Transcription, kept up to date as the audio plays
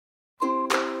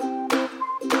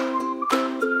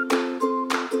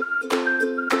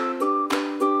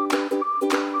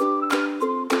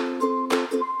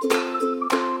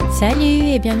Salut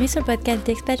et bienvenue sur le podcast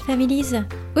d'Expat Families.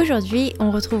 Aujourd'hui,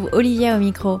 on retrouve Olivia au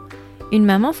micro, une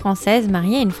maman française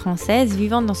mariée à une Française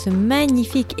vivant dans ce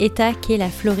magnifique état qu'est la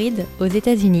Floride aux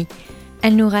États-Unis.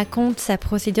 Elle nous raconte sa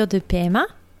procédure de PMA,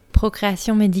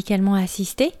 procréation médicalement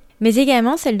assistée, mais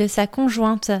également celle de sa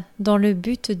conjointe dans le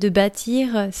but de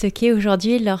bâtir ce qu'est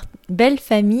aujourd'hui leur belle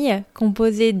famille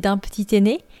composée d'un petit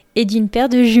aîné et d'une paire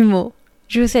de jumeaux.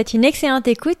 Je vous souhaite une excellente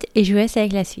écoute et je vous laisse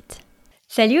avec la suite.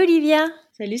 Salut Olivia!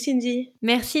 Salut Cindy.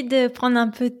 Merci de prendre un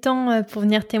peu de temps pour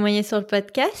venir témoigner sur le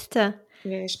podcast.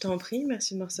 Mais je t'en prie,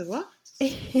 merci de me recevoir.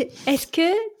 Est-ce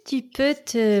que tu peux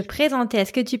te présenter?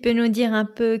 Est-ce que tu peux nous dire un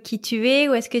peu qui tu es,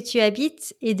 où est-ce que tu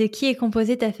habites et de qui est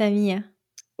composée ta famille?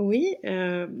 Oui,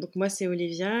 donc moi c'est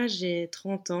Olivia, j'ai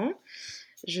 30 ans.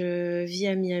 Je vis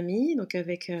à Miami, donc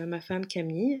avec ma femme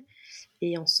Camille.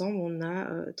 Et ensemble, on a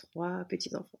 3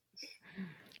 petits-enfants.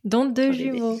 Dont 2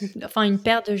 jumeaux. Enfin, une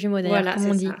paire de jumeaux d'ailleurs, voilà,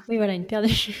 comme on dit. Ça. Oui, voilà, une paire de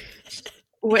jumeaux.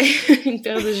 Ouais, une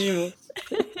paire de jumeaux.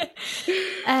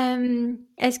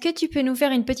 Est-ce que tu peux nous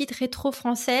faire une petite rétro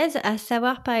française, à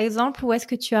savoir par exemple où est-ce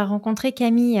que tu as rencontré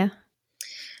Camille?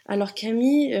 Alors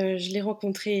Camille, je l'ai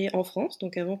rencontrée en France,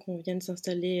 donc avant qu'on vienne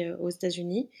s'installer aux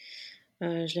États-Unis.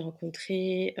 Je l'ai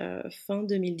rencontrée fin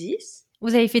 2010.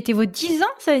 Vous avez fêté vos 10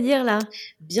 ans, ça veut dire là?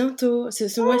 Bientôt,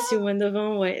 ce mois-ci, au mois de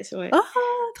novembre, ouais, c'est vrai. Oh,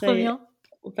 trop bien.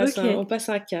 On passe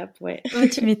un cap, ouais. Oh,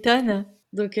 tu m'étonnes.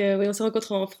 Donc, oui, on s'est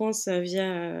rencontrés en France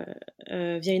via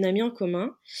une amie en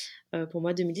commun. Pour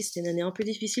moi, 2010, c'était une année un peu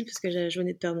difficile parce que je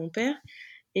venais de perdre mon père.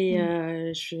 Et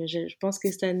je pense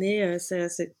que cette année, ça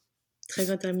s'est très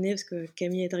bien terminé parce que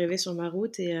Camille est arrivée sur ma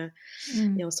route et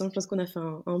ensemble, je pense qu'on a fait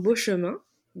un beau chemin.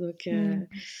 Donc,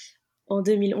 en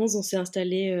 2011, on s'est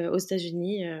installé aux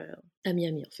États-Unis, à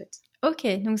Miami, en fait.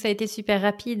 Ok, donc ça a été super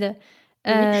rapide.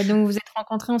 Oui. Donc vous êtes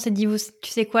rencontrés, on s'est dit, tu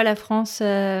sais quoi, la France,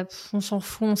 on s'en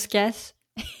fout, on se casse.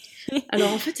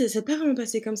 Alors en fait, ça s'est pas vraiment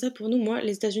passé comme ça pour nous. Moi,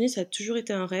 les États-Unis, ça a toujours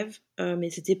été un rêve, mais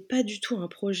c'était pas du tout un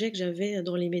projet que j'avais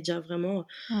dans les médias. Vraiment,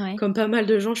 Ouais. comme pas mal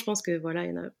de gens, je pense que voilà,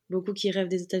 il y en a beaucoup qui rêvent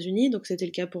des États-Unis, donc c'était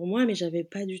le cas pour moi, mais j'avais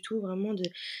pas du tout vraiment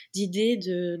d'idée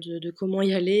de comment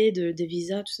y aller, des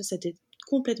visas, tout ça, c'était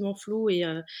complètement flou et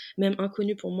même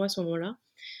inconnu pour moi à ce moment-là.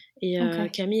 Et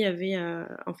Camille avait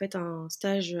en fait un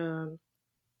stage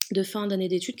de fin d'année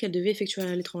d'études qu'elle devait effectuer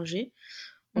à l'étranger.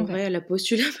 En vrai, elle a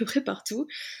postulé à peu près partout.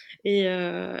 Et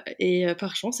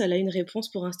par chance, elle a une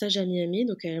réponse pour un stage à Miami,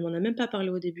 donc elle m'en a même pas parlé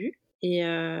au début. Et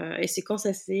c'est quand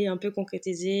ça s'est un peu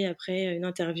concrétisé après une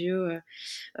interview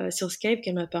sur Skype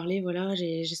qu'elle m'a parlé, voilà,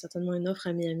 j'ai certainement une offre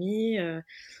à Miami,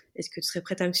 est-ce que tu serais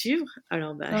prête à me suivre?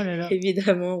 Alors bah, Oh là là.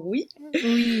 évidemment oui.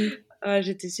 Oui.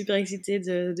 J'étais super excitée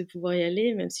de pouvoir y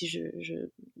aller, même si je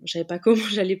savais pas comment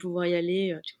j'allais pouvoir y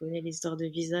aller, tu connais les histoires de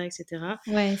visa, etc.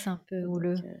 Ouais, c'est un peu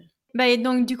houleux. Donc, Bah, et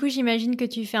donc, du coup, j'imagine que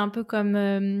tu fais un peu comme...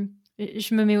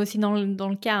 je me mets aussi dans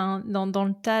le cas, hein, dans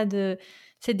le tas de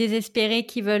ces désespérés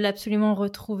qui veulent absolument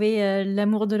retrouver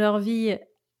l'amour de leur vie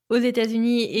aux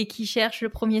États-Unis et qui cherchent le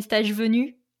premier stage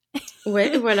venu.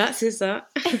 ouais, voilà, c'est ça.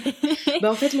 Bah,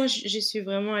 en fait, moi, j'y suis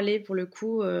vraiment allée pour le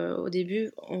coup au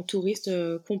début en touriste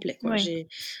complet, quoi. Ouais.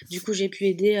 Du coup, j'ai pu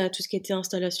aider à tout ce qui était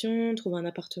installation, trouver un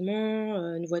appartement,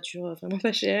 une voiture vraiment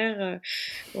pas chère.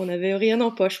 On n'avait rien en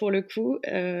poche pour le coup.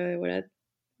 Voilà,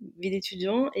 vie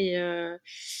d'étudiant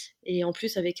et en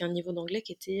plus avec un niveau d'anglais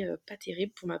qui était pas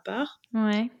terrible pour ma part.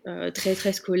 Ouais. Très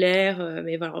très scolaire,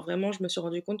 mais voilà, vraiment, je me suis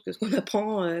rendu compte que ce qu'on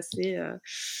apprend, c'est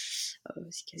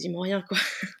quasiment rien, quoi,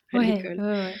 à l'école.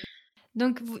 Ouais.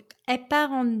 Donc, elle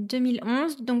part en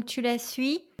 2011, donc tu la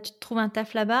suis, tu te trouves un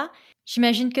taf là-bas.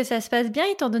 J'imagine que ça se passe bien,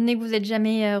 étant donné que vous n'êtes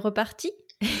jamais reparti.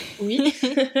 Oui,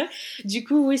 du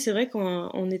coup, oui, c'est vrai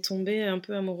qu'on est tombé un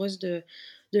peu amoureuse de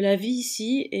la vie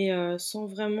ici et sans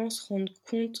vraiment se rendre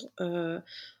compte,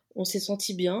 on s'est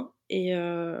senti bien et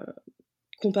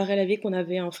comparé à la vie qu'on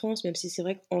avait en France, même si c'est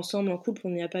vrai qu'ensemble, en couple, on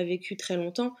n'y a pas vécu très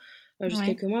longtemps, juste Ouais.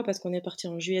 quelques mois, parce qu'on est parti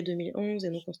en juillet 2011 et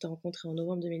donc on s'était rencontrés en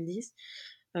novembre 2010.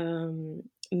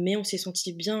 Mais on s'est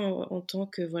senti bien en tant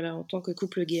que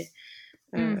couple gay.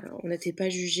 On n'était pas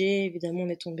jugés, évidemment, on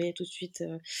est tombé tout de suite.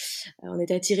 On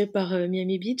était attirés par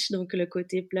Miami Beach, donc le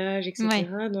côté plage, etc.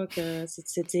 Ouais. Donc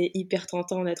c'était hyper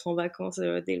tentant d'être en vacances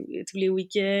tous les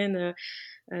week-ends,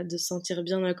 de se sentir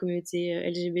bien dans la communauté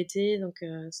LGBT. Donc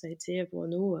ça a été pour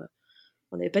nous,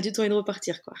 on n'avait pas du tout envie de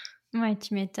repartir, quoi. Ouais,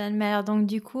 tu m'étonnes. Mais alors, donc,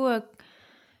 du coup,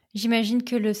 j'imagine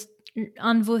que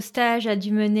un de vos stages a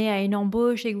dû mener à une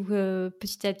embauche et que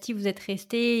petit à petit, vous êtes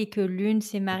restés et que l'une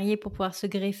s'est mariée pour pouvoir se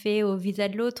greffer au visa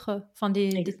de l'autre. Enfin,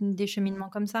 des cheminements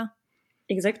comme ça.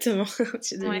 Exactement,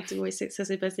 tu devais Ouais. tout, oui, ça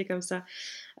s'est passé comme ça.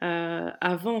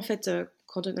 Avant, en fait,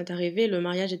 quand on est arrivé, le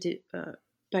mariage était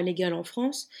pas légal en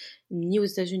France ni aux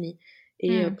États-Unis.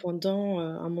 Et Hmm. pendant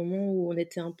un moment où on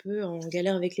était un peu en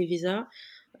galère avec les visas,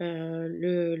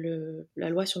 la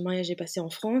loi sur le mariage est passée en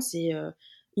France et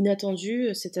inattendu,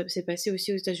 c'est passé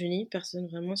aussi aux États-Unis. Personne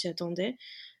vraiment s'y attendait.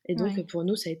 Et donc Ouais. pour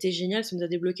nous, ça a été génial. Ça nous a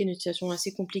débloqué une situation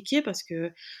assez compliquée parce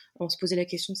que on se posait la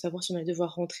question de savoir si on allait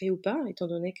devoir rentrer ou pas, étant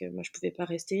donné que moi je pouvais pas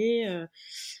rester.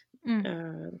 Hmm.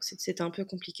 Donc c'était un peu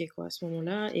compliqué quoi à ce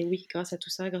moment-là. Et oui, grâce à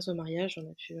tout ça, grâce au mariage, on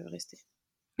a pu rester.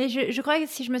 Mais je crois que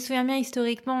si je me souviens bien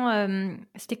historiquement,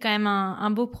 c'était quand même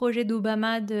un beau projet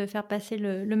d'Obama de faire passer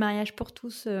le mariage pour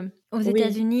tous aux Oui,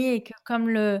 États-Unis et que comme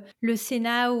le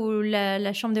Sénat ou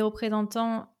la Chambre des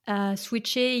représentants a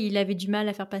switché, il avait du mal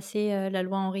à faire passer la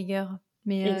loi en rigueur.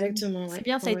 Mais exactement, c'est ouais,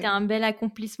 bien, ça a été ouais. un bel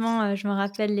accomplissement. Je me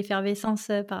rappelle l'effervescence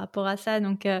par rapport à ça.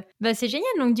 Donc, bah, c'est génial.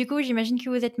 Donc, du coup, j'imagine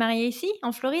que vous êtes mariés ici,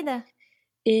 en Floride?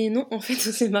 Et non, en fait,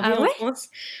 on s'est mariés Ah en ouais? France.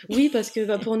 Oui, parce que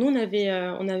bah, pour nous, on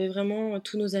avait vraiment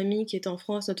tous nos amis qui étaient en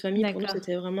France, notre famille. Pour nous, D'accord.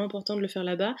 c'était vraiment important de le faire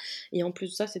là-bas. Et en plus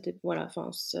de ça, c'était voilà,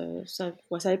 enfin,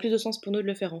 ouais, ça avait plus de sens pour nous de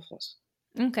le faire en France.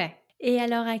 Ok. Et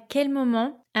alors, à quel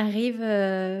moment arrive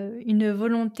une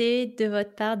volonté de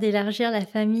votre part d'élargir la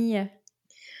famille?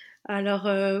 Alors,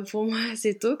 pour moi,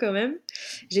 c'est tôt quand même.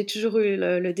 J'ai toujours eu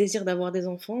le désir d'avoir des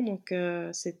enfants, donc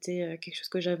c'était quelque chose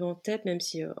que j'avais en tête, même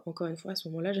si, encore une fois, à ce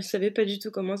moment-là, je ne savais pas du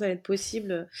tout comment ça allait être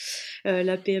possible.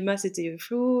 La PMA, c'était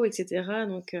flou, etc.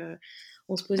 Donc,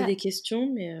 on se posait Bah, des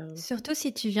questions, mais surtout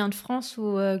si tu viens de France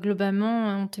où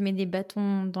globalement on te met des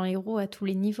bâtons dans les roues à tous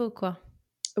les niveaux, quoi.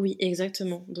 oui,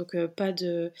 exactement. Donc,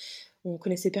 on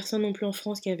connaissait personne non plus en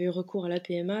France qui avait eu recours à la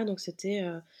PMA, donc c'était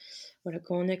voilà,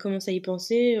 quand on a commencé à y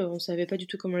penser, on savait pas du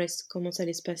tout comment ça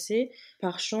allait se passer.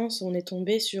 Par chance, on est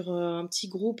tombé sur un petit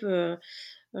groupe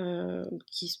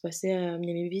qui se passait à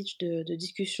Miami Beach de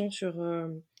discussion sur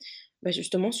bah,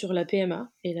 justement sur la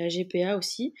PMA et la GPA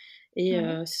aussi. Et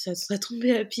Ouais. ça serait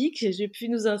tombé à pic. J'ai pu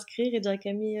nous inscrire et dire à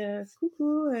Camille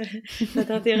coucou, ça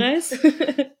t'intéresse?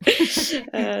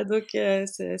 Donc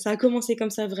ça a commencé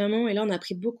comme ça vraiment. Et là, on a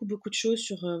appris beaucoup beaucoup de choses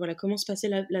sur voilà comment se passait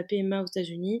la PMA aux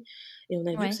États-Unis. Et on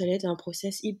a vu que Ouais. ça allait être un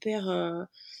process hyper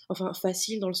enfin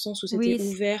facile dans le sens où c'était Oui,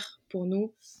 ouvert pour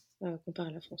nous comparé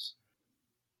à la France.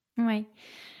 ouais.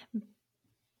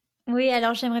 Oui,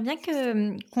 alors j'aimerais bien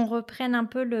que qu'on reprenne un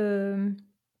peu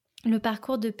le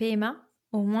parcours de PMA,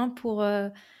 au moins pour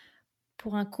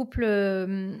un couple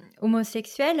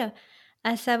homosexuel,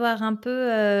 à savoir un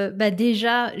peu, bah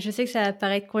déjà, je sais que ça va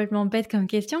paraître complètement bête comme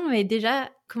question, mais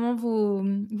déjà, comment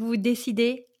vous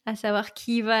décidez à savoir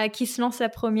qui se lance la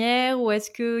première, ou est-ce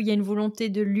qu'il y a une volonté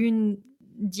de l'une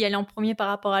d'y aller en premier par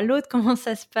rapport à l'autre? Comment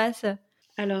ça se passe?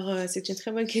 Alors, c'est une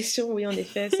très bonne question. Oui, en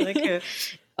effet, c'est vrai que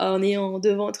en ayant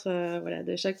deux ventres, voilà,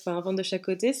 enfin, un ventre de chaque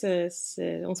côté,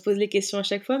 on se pose les questions à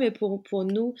chaque fois. Mais pour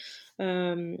nous,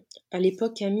 à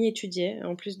l'époque, Camille étudiait,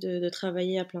 en plus de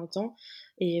travailler à plein temps.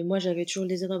 Et moi, j'avais toujours le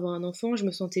désir d'avoir un enfant. Je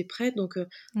me sentais prête. Donc,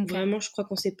 Ok. vraiment, je crois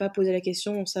qu'on s'est pas posé la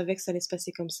question. On savait que ça allait se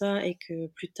passer comme ça et que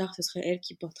plus tard, ce serait elle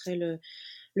qui porterait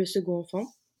le second enfant.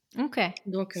 Ok.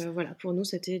 Donc, voilà, pour nous,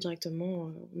 c'était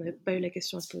directement, on n'avait pas eu la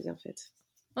question à se poser en fait.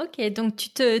 Ok, donc tu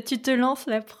te lances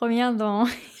la première dans,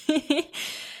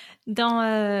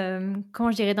 dans comment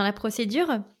je dirais, dans la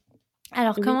procédure.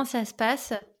 Alors, Oui. comment ça se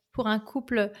passe pour un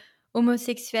couple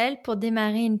homosexuel pour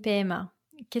démarrer une PMA?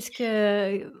 Qu'est-ce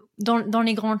que, dans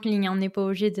les grandes lignes, hein, on n'est pas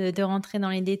obligé de rentrer dans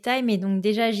les détails, mais donc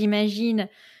déjà, j'imagine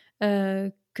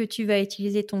que tu vas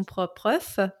utiliser ton propre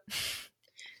œuf.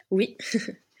 Oui.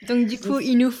 Donc, du Donc, coup,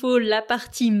 il nous faut la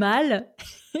partie mâle.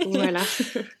 voilà.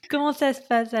 Comment ça se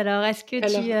passe alors? Est-ce que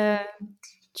Alors,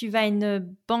 tu vas à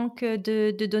une banque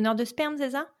de donneurs de sperme, c'est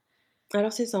ça?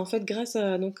 Alors c'est ça, en fait, grâce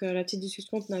à donc, la petite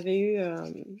discussion qu'on avait eue,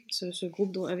 ce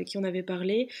groupe avec qui on avait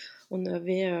parlé, on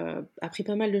avait appris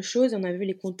pas mal de choses et on a vu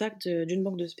les contacts d'une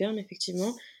banque de sperme,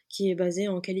 effectivement, qui est basée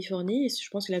en Californie et je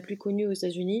pense que la plus connue aux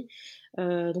États-Unis.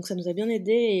 Donc ça nous a bien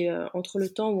aidé et entre le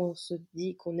temps où on se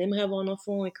dit qu'on aimerait avoir un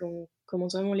enfant et qu'on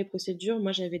commence vraiment les procédures,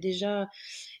 moi j'avais déjà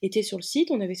été sur le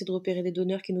site, on avait essayé de repérer des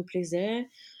donneurs qui nous plaisaient.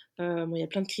 Bon, il y a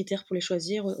plein de critères pour les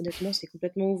choisir. Honnêtement, c'est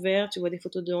complètement ouvert. Tu vois des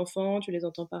photos d'enfants, tu les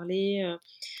entends parler.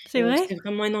 C'est On vrai? sait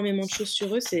vraiment énormément de choses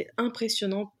sur eux. C'est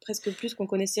impressionnant, presque plus qu'on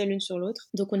connaissait l'une sur l'autre.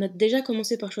 Donc, on a déjà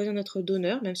commencé par choisir notre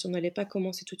donneur, même si on n'allait pas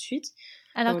commencer tout de suite.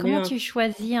 Alors, On a eu comment un tu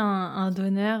choisis un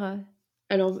donneur?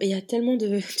 alors, il y a tellement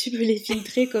de tu peux les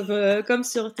filtrer comme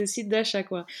sur tes sites d'achat,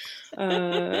 quoi.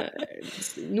 Heu,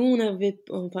 Nous,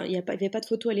 enfin, il y avait pas de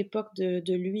photo à l'époque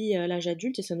de lui à l'âge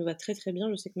adulte et ça nous va très, très bien.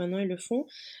 Je sais que maintenant ils le font.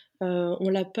 On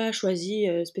l'a pas choisi,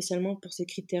 spécialement pour ses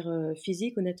critères,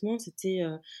 physiques honnêtement. C'était,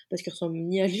 parce qu'il ressemble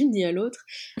ni à l'une ni à l'autre.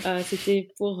 C'était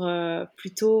pour,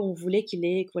 plutôt on voulait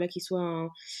voilà, qu'il soit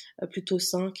plutôt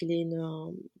sain, qu'il ait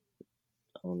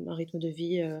un rythme de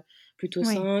vie plutôt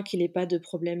Oui, sain, qu'il n'ait pas de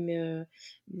problèmes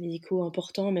médicaux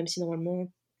importants, même si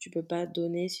normalement tu peux pas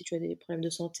donner si tu as des problèmes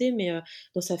de santé, mais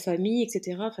dans sa famille,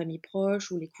 etc., famille proche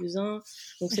ou les cousins.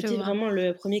 Donc je c'était vois. vraiment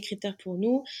le premier critère pour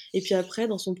nous. Et puis après,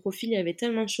 dans son profil, il y avait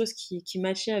tellement de choses qui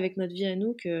matchaient avec notre vie à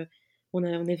nous que on a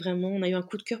eu un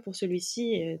coup de cœur pour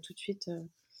celui-ci et tout de suite,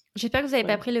 J'espère que vous n'avez pas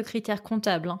voilà. pris le critère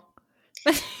comptable, hein.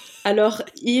 Alors,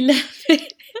 oui,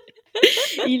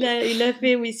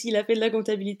 si, il a fait de la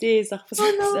comptabilité et Oh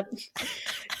non!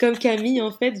 comme Camille,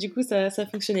 en fait, du coup, ça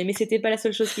fonctionnait. Mais c'était pas la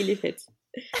seule chose qu'il ait faite.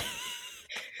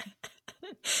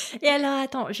 Et alors,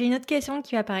 attends, j'ai une autre question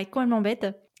qui va paraître complètement bête,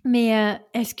 mais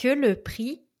est-ce que le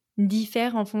prix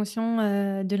diffère en fonction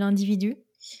de l'individu?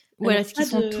 Ou alors Alors, est-ce qu'ils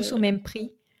sont tous au même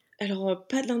prix?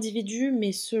 pas de l'individu,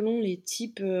 mais selon les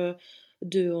types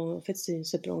en fait, ça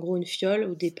s'appelle en gros une fiole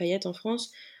ou des paillettes en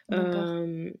France. D'accord.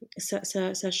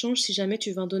 Ça change si jamais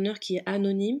tu veux un donneur qui est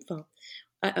anonyme, enfin,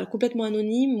 complètement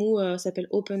anonyme ou ça s'appelle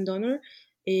open donor.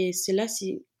 Et c'est là,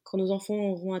 si, quand nos enfants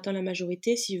auront atteint la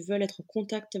majorité, s'ils veulent être en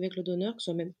contact avec le donneur, que ce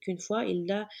soit même qu'une fois,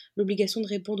 il a l'obligation de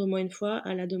répondre au moins une fois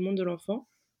à la demande de l'enfant.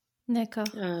 D'accord.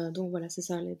 Donc voilà, c'est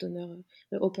ça, les donneurs,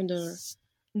 le open donor.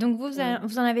 Donc Euh,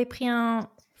 vous en avez pris un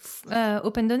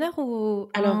open donor ou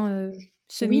alors, un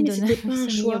oui, mais semi-donor, c'était pas un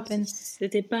choix. semi-open?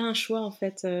 C'était pas un choix en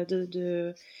fait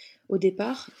au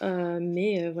départ.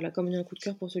 Mais voilà, comme on a un coup de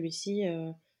cœur pour celui-ci,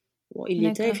 bon, il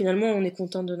l'était et D'accord. finalement on est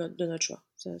content de notre choix.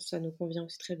 Ça nous convient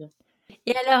aussi très bien.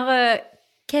 Et alors,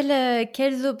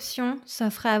 quelles options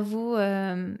s'offrent à vous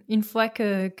une fois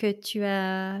que tu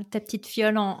as ta petite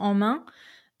fiole en main?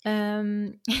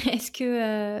 Euh, est-ce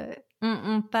que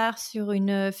on part sur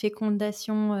une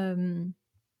fécondation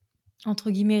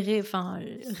entre guillemets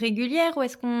régulière ou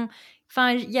est-ce qu'on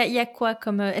enfin il y a quoi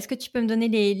comme est-ce que tu peux me donner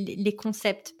les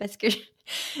concepts parce que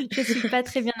je suis pas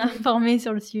très bien informée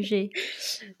sur le sujet.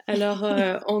 Alors,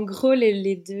 en gros,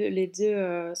 les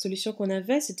deux solutions qu'on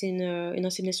avait, c'était une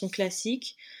insémination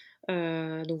classique.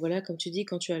 Donc voilà, comme tu dis,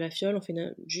 quand tu as la fiole, on fait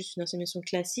juste une insémination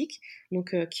classique,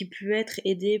 donc qui peut être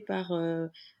aidée par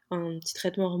un petit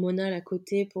traitement hormonal à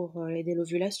côté pour aider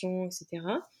l'ovulation, etc.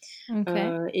 Ok.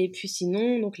 Et puis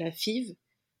sinon, donc la FIV.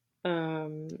 Et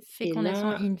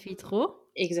Fécondation là, in vitro.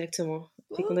 exactement,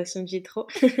 Ouh. fécondation in vitro.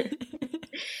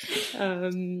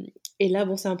 Et là,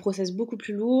 bon, c'est un process beaucoup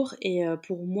plus lourd. Et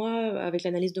pour moi, avec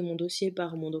l'analyse de mon dossier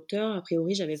par mon docteur, a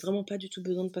priori, j'avais vraiment pas du tout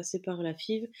besoin de passer par la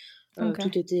FIV. Ok.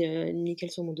 Tout était nickel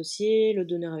sur mon dossier. Le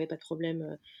donneur avait pas de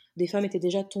problème. Des femmes étaient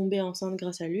déjà tombées enceintes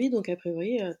grâce à lui. Donc, a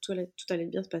priori, tout allait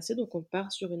bien se passer. Donc, on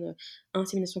part sur une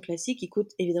insémination classique qui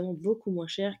coûte évidemment beaucoup moins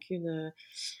cher qu'une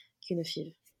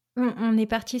FIV. On est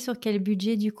parti sur quel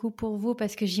budget du coup pour vous?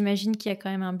 Parce que j'imagine qu'il y a quand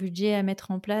même un budget à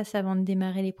mettre en place avant de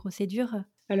démarrer les procédures.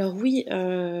 Alors oui,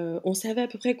 on savait à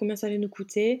peu près combien ça allait nous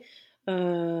coûter.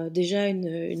 Déjà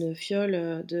une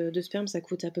fiole, de sperme, ça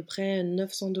coûte à peu près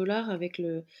 900 $ avec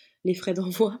les frais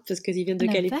d'envoi parce qu'ils viennent Ah de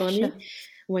la vache! Californie.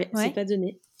 Ouais, c'est Ouais. pas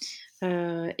donné.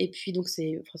 Et puis donc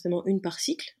c'est forcément une par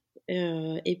cycle.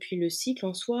 Et puis le cycle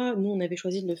en soi, nous on avait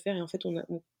choisi de le faire et en fait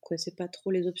on connaissait pas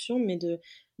trop les options, mais de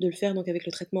le faire donc avec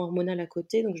le traitement hormonal à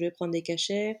côté. Donc je vais prendre des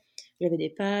cachets, j'avais des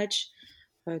patchs,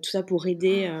 tout ça pour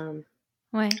aider,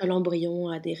 Ouais. l'embryon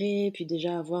à adhérer, puis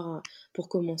déjà avoir, pour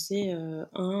commencer,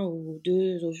 un ou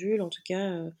deux ovules, en tout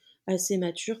cas, assez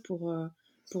matures pour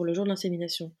le jour de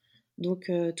l'insémination.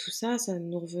 Donc tout ça, ça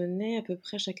nous revenait à peu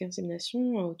près chaque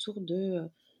insémination autour de,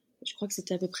 je crois que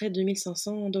c'était à peu près 2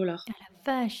 500 $. Ah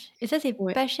la vache! Et ça, c'est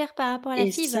Ouais, pas cher par rapport à la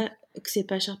et FIV? ça, que c'est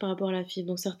pas cher par rapport à la FIV.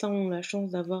 Donc certains ont la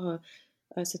chance d'avoir,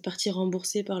 cette partie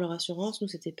remboursée par leur assurance. Nous,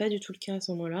 c'était pas du tout le cas à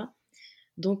ce moment-là.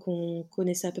 Donc on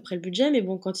connaissait à peu près le budget, mais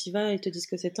bon, quand il va, ils te disent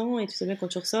que c'est tant, et tu sais bien quand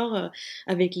tu ressors,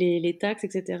 avec les taxes,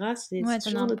 etc., c'est Ouais, t'en as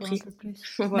toujours un un autre pour un prix. peu plus.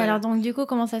 Mais alors Voilà. donc du coup,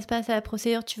 comment ça se passe à la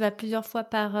procédure? Tu vas plusieurs fois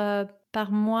par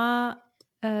mois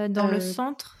dans le Euh,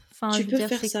 centre? Enfin, Tu je veux peux dire,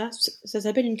 faire c'est... ça. Ça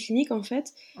s'appelle une clinique en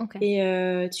fait, Ok.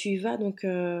 et tu y vas donc.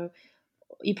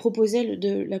 Il proposait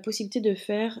la possibilité de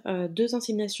faire deux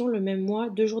inséminations le même mois,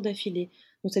 2 jours d'affilée.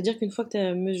 Donc c'est-à-dire qu'une fois que tu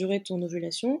as mesuré ton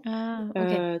ovulation, Ah,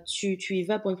 ok. tu y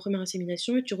vas pour une première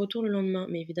insémination et tu retournes le lendemain.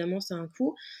 Mais évidemment, c'est un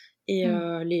coût. Et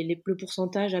Hmm. le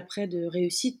pourcentage après de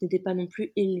réussite n'était pas non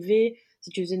plus élevé si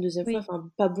tu faisais une deuxième fois, Oui. enfin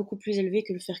pas beaucoup plus élevé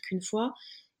que le faire qu'une fois.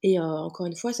 Et encore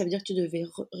une fois, ça veut dire que tu devais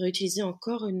réutiliser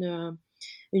encore une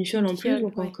fiole Une en plus, fiole,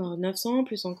 donc ouais. encore 900,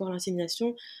 plus encore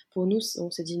l'insémination. Pour nous, on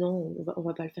s'est dit non, on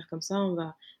va pas le faire comme ça, on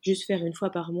va juste faire une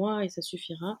fois par mois et ça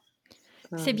suffira.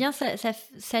 Euh, C'est bien,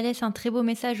 ça laisse un très beau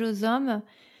message aux hommes.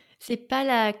 C'est pas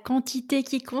la quantité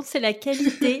qui compte, c'est la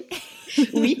qualité.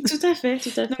 oui, tout à fait, tout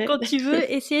à Donc fait. quand tu veux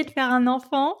essayer de faire un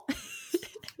enfant,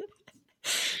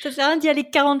 ça sert à rien d'y aller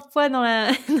 40 fois dans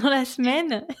la, dans la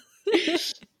semaine.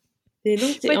 Et donc,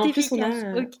 Faut être en plus, efficace.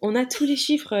 OK. on a tous les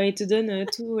chiffres, ils te donnent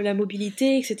tout, la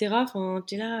mobilité, etc. Enfin,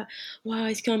 tu es là, waouh,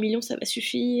 est-ce qu'un million ça va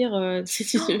suffire?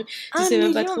 Tu 1 sais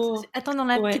même pas 000 000! trop. Attends, dans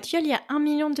la Ouais, petite fiole, il y a 1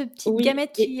 million de petites oui,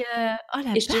 gamètes qui, oh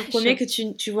la et je te vache! promets que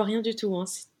tu vois rien du tout, hein.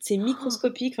 C'est Oh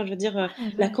microscopique, enfin, je veux dire, la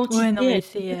la vache! Ouais, non, quantité, elle mais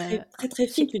est très, très, très, très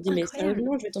fine. c'est Tu te dis: «Mais incroyable.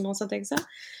 sérieusement, je vais tomber enceinte avec ça?»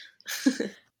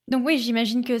 Donc oui,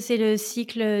 j'imagine que c'est le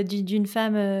cycle, d'une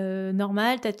femme,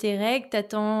 normale. Tu as tes règles, tu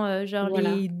attends, genre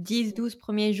Voilà. les 10-12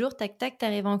 premiers jours, tac tac, tu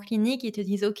arrives en clinique, ils te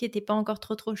disent: «OK, tu es pas encore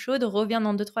trop, trop chaude, reviens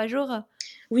dans 2-3 jours».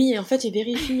 Oui, en fait, ils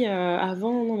vérifient,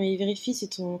 avant, non, mais ils vérifient si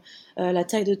la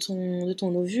taille de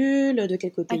ton ovule, de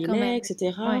quel côté Ah il quand est, et même.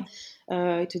 cetera.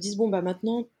 Ouais. Ils te disent: «Bon, bah,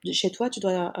 maintenant, chez toi, tu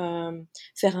dois,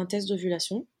 faire un test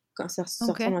d'ovulation». Quand ça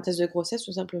OK. ressemble à un test de grossesse,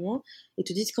 tout simplement. Ils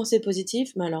te disent quand c'est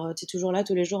positif, mais alors, tu es toujours là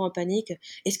tous les jours en panique.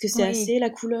 Est-ce que c'est Oui. assez la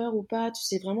couleur ou pas? Tu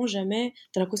sais vraiment jamais.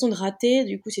 Tu as l'impression de rater,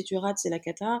 du coup, si tu rates, c'est la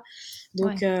cata.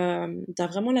 Donc, Ouais. tu as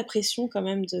vraiment la pression quand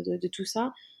même de tout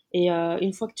ça. Et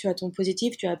une fois que tu as ton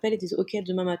positif, tu appelles et tu dis: «OK,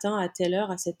 demain matin à telle heure,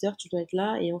 à 7 heures, tu dois être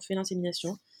là et on fait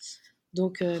l'insémination».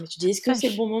 Donc mais tu dis: «Est-ce que c'est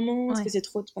le Vache! bon moment? Est-ce que Ouais. c'est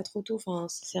trop pas trop tôt?» Enfin,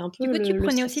 c'est un Du peu coup, tu le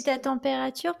prenais aussi stress. ta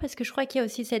température? Parce que je crois qu'il y a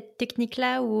aussi cette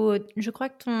technique-là où, je crois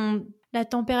que la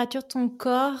température de ton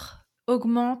corps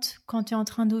augmente quand tu es en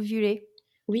train d'ovuler.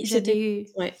 Oui,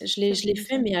 J'avais ouais, je j'avais l'ai lu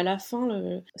fait, ça. mais à la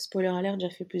fin, spoiler alert, j'ai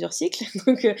déjà fait plusieurs cycles,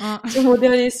 donc Hein. sur mon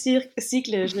dernier cycle,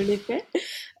 je l'ai fait.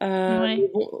 Ouais, Mais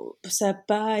bon, ça a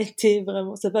pas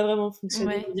vraiment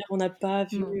fonctionné. Je ouais. veux dire, on n'a pas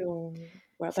vu, Bon,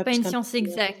 voilà, c'est pas pas plus une qu'un science petit.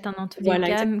 exacte, hein, dans tous les Voilà,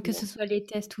 cas, que exactement. ce soit les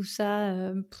tests, tout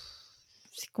ça,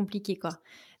 c'est compliqué, quoi.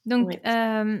 Donc,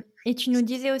 Ouais. et tu nous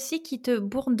disais aussi qu'ils te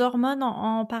bourrent d'hormones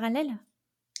en parallèle?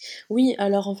 Oui,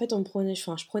 alors en fait,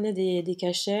 je prenais des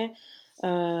cachets,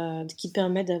 qui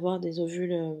permettent d'avoir des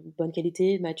ovules, bonne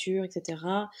qualité, matures, et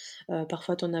cetera.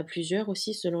 Parfois, tu en as plusieurs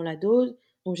aussi selon la dose.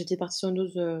 Donc j'étais partie sur une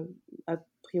dose, a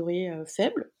priori,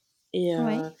 faible, et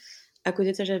Ouais. à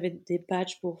côté de ça, j'avais des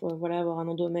patchs pour, voilà, avoir un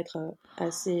endomètre,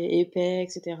 assez épais, et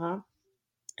cetera.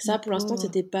 La Ça, pour l'instant, pauvre.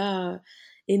 c'était pas,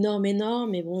 énorme,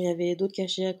 énorme, mais bon, il y avait d'autres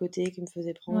cachets à côté qui me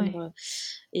faisaient prendre, Ouais.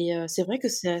 et c'est vrai que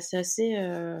c'est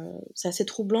assez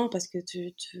troublant parce que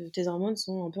tes hormones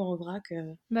sont un peu en vrac,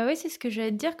 Bah, oui, c'est ce que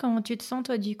j'allais te dire. Comment tu te sens,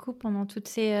 toi, du coup, pendant toutes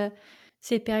ces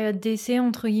 «périodes d'essai»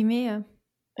 entre guillemets?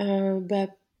 bah,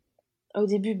 au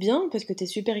début bien parce que tu es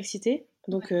super excitée,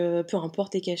 donc Ouais. peu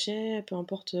importe tes cachets, peu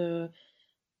importe,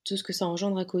 tout ce que ça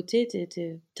engendre à côté,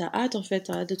 tu hâte en fait,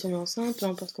 tu hâte de tomber enceinte, peu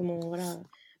importe comment, voilà,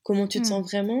 comment tu te Mmh. sens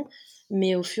vraiment.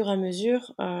 Mais au fur et à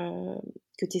mesure,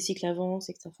 que tes cycles avancent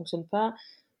et que ça fonctionne pas,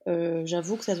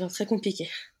 j'avoue que ça devient très compliqué.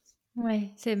 Ouais,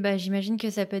 bah, j'imagine que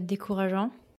ça peut être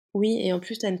décourageant Oui, et en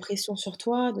plus tu as une pression sur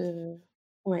toi de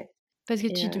ouais, parce que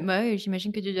et bah, oui,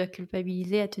 j'imagine que tu dois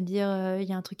culpabiliser à te dire, «Il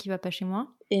y a un truc qui va pas chez moi».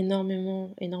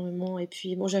 énormément, énormément. Et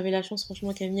puis bon, j'avais la chance,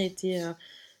 franchement, Camille a été,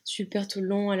 super tout le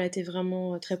long. Elle a été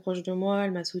vraiment, très proche de moi,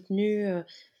 elle m'a soutenue,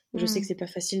 je sais que Mmh. c'est pas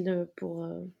facile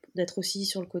d'être aussi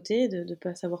sur le côté, de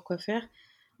pas savoir quoi faire,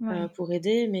 Ouais. pour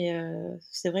aider, mais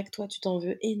c'est vrai que toi, tu t'en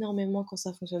veux énormément quand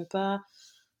ça fonctionne pas.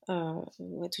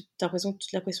 Ouais, tu l'impression que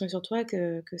toute la pression est sur toi,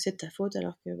 que c'est de ta faute,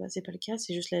 alors que, bah, c'est pas le cas,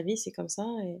 c'est juste la vie, c'est comme ça,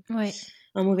 et Ouais.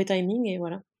 un mauvais timing, et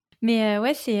voilà. Mais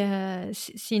ouais, c'est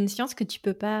une science que tu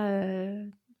peux pas,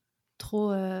 trop,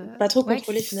 Pas trop ouais,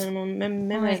 contrôlé finalement, même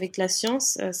ouais. avec la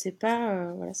science, c'est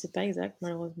pas, voilà, c'est pas exact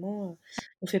malheureusement,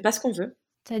 on fait pas ce qu'on veut.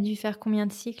 Tu as dû faire combien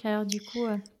de cycles alors du coup?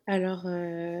 Alors,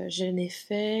 je n'ai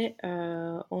fait,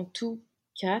 en tout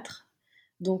 4,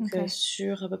 donc OK.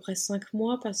 sur à peu près 5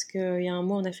 mois, parce qu'il y a un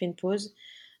mois on a fait une pause.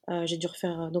 J'ai dû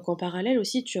refaire, donc en parallèle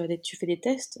aussi tu fais des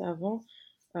tests avant,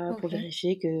 pour OK.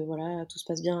 vérifier que voilà, tout se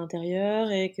passe bien à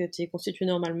l'intérieur et que tu es constituée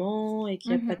normalement et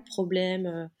qu'il y a pas de Mmh.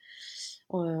 problème,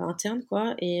 interne,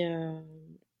 quoi. Et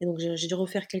donc j'ai dû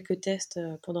refaire quelques tests,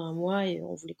 pendant un mois, et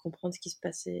on voulait comprendre ce qui se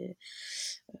passait,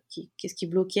 qu'est-ce qui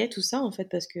bloquait tout ça, en fait,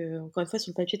 parce que encore une fois,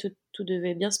 sur le papier, tout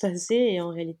devait bien se passer, et en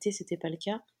réalité, c'était pas le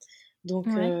cas. Donc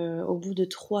Ouais. au bout de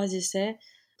 3 essais,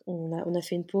 on a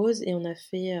fait une pause et on a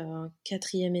fait, un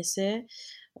 4e essai,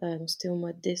 donc c'était au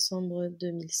mois de décembre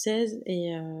 2016,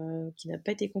 et qui n'a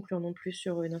pas été concluant non plus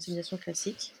sur une insémination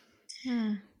classique.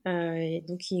 Mmh. Et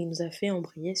donc il nous a fait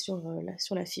embrayer sur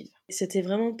la FIV. C'était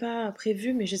vraiment pas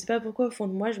prévu, mais je sais pas pourquoi, au fond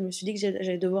de moi, je me suis dit que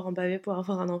j'allais devoir en baver pour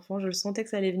avoir un enfant. Je le sentais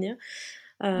que ça allait venir.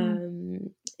 Mmh.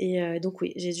 Hem donc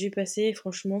oui, j'ai dû passer, et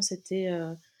franchement, c'était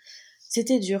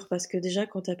dur parce que déjà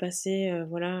quand tu as passé,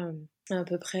 voilà, à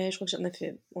peu près, je crois que j'en ai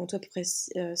fait en tout à peu près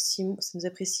 6 mois, ça nous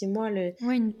a pris 6 mois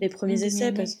Ouais, les une premiers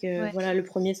essais, parce demi-année. que Ouais. voilà, le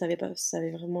premier ça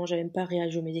avait vraiment, j'avais même pas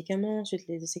réagi aux médicaments, ensuite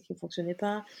les essais qui ne fonctionnaient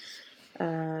pas.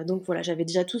 Donc voilà, j'avais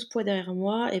déjà tout ce poids derrière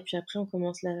moi, et puis après on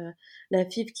commence la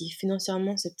FIV qui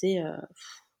financièrement c'était,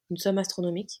 une somme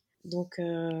astronomique. Donc,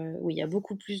 oui, il y a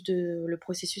beaucoup plus le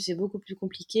processus est beaucoup plus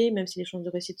compliqué, même si les chances de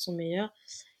réussite sont meilleures.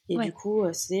 Et du Ouais. coup,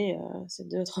 c'est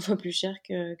 2 à 3 fois plus cher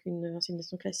qu'une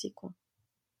insémination classique, quoi.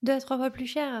 2 à 3 fois plus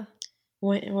cher?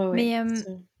 Ouais, ouais, Mais,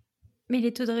 ouais. mais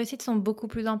les taux de réussite sont beaucoup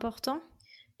plus importants?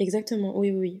 Exactement,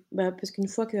 oui, oui, oui. Bah, parce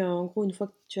en gros, une fois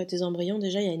que tu as tes embryons,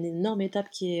 déjà, il y a une énorme étape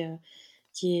qui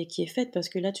est faite parce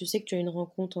que là, tu sais que tu as une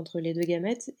rencontre entre les 2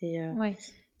 gamètes et Ouais.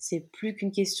 c'est plus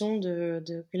qu'une question que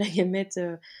la gamète,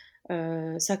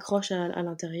 s'accroche à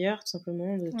l'intérieur tout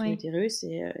simplement de ton Ouais. utérus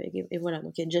et voilà.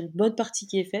 Donc il y a déjà une bonne partie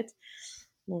qui est faite,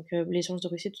 donc les chances de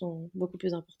réussite sont beaucoup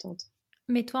plus importantes.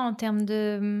 Mais toi, en termes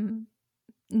de,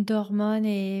 d'hormones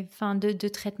et enfin de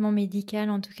traitement médical,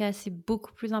 en tout cas, c'est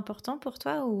beaucoup plus important pour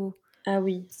toi ou Ah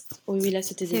oui, oui, oui, là,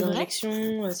 c'était c'est des vrai?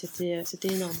 injections, c'était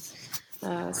énorme.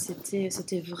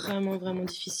 C'était vraiment, vraiment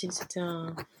difficile.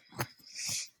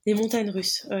 Des montagnes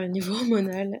russes, niveau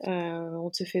hormonal. On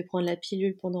te fait prendre la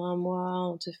pilule pendant un mois,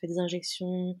 on te fait des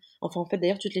injections. Enfin, en fait,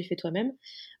 d'ailleurs, tu te les fais toi-même.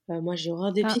 Moi, j'ai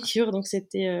horreur des Ah, piqûres, donc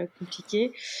c'était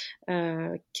compliqué.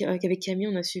 Qu'avec Camille,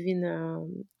 on a suivi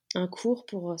un cours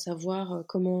pour savoir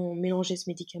comment mélanger ce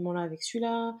médicament-là avec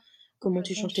celui-là, oh comment la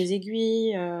tu changes tes vache.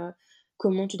 aiguilles,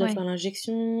 comment tu dois faire Ouais.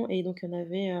 l'injection. Et donc, on a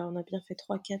bien fait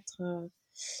 3, 4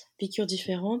 piqûres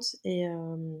différentes. Et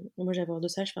moi, j'avais horreur de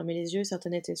ça, je fermais les yeux.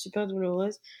 Certaines étaient super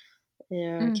douloureuses. Et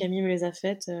Mmh. Camille me les a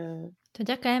faites.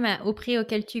 C'est-à-dire quand même, au prix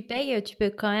auquel tu payes, tu peux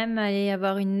quand même aller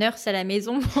avoir une nurse à la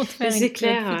maison pour te Mais faire c'est une bonne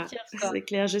clair, piqûre, quoi. c'est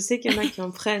clair. Je sais qu'il y en a qui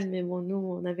en prennent, mais bon, nous,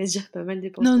 on avait déjà pas mal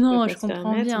dépensé, Non, on pouvait non, pas je se comprends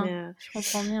permettre. bien. Je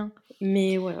comprends bien.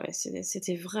 Mais ouais, ouais,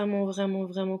 c'était vraiment, vraiment,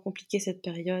 vraiment compliqué cette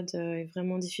période et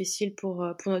vraiment difficile pour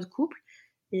notre couple.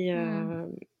 Et, Mmh. euh,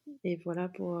 et voilà,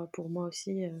 pour moi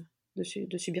aussi,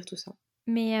 de subir tout ça.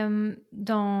 Mais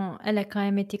elle a quand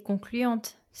même été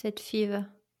concluante, cette FIV.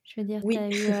 Je veux dire, Oui, t'as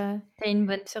eu une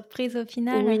bonne surprise au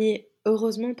final. oui,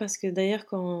 heureusement, parce que d'ailleurs,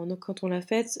 quand on l'a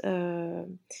faite,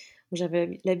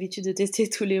 j'avais l'habitude de tester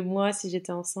tous les mois si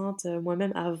j'étais enceinte.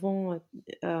 Moi-même, avant,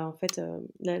 en fait,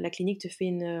 la clinique te fait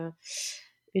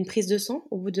une prise de sang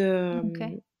au bout Ok.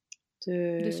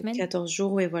 Deux de semaines. 14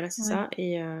 jours. Ouais, voilà, c'est Ouais. ça.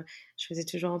 Et je faisais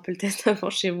toujours un peu le test avant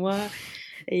chez moi.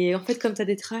 Et en fait, comme tu as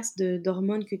des traces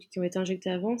d'hormones qui ont été injectées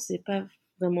avant, c'est pas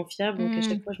vraiment fiable. Donc à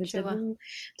chaque fois, je me Je disais, vois. bon,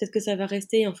 peut-être que ça va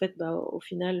rester. En fait, bah, au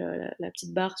final, la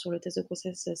petite barre sur le test de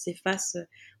grossesse s'efface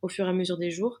au fur et à mesure des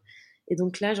jours. Et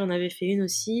donc là, j'en avais fait une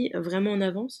aussi, vraiment en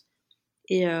avance.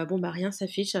 Et bon, bah rien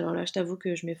s'affiche. Alors là, je t'avoue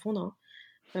que je m'effondre,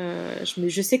 hein.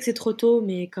 Je sais que c'est trop tôt,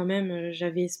 mais quand même,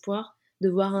 j'avais espoir de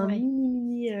voir un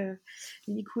Ouais.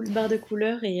 barre de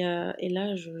couleur. Et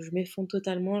là, je m'effondre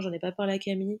totalement. J'en ai pas parlé à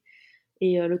Camille.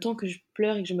 Et le temps que je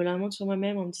pleure et que je me lamente sur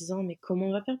moi-même en me disant, mais comment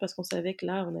on va faire? Parce qu'on savait que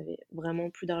là, on avait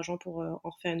vraiment plus d'argent pour en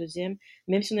refaire une deuxième,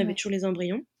 même si on avait Ouais. toujours les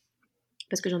embryons,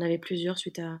 parce que j'en avais plusieurs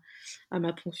suite à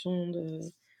ma ponction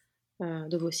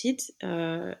d'ovocytes.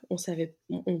 On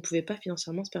ne pouvait pas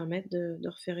financièrement se permettre de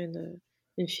refaire une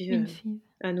FIV Une FIV.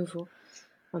 à nouveau,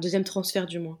 un deuxième transfert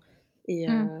du moins.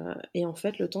 Hmm. Et en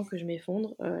fait, le temps que je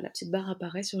m'effondre, la petite barre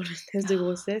apparaît sur le test de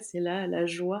grossesse et là, la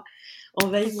joie Trop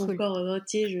envahit mon cool. corps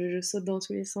entier. Je saute dans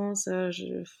tous les sens.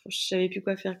 Je savais plus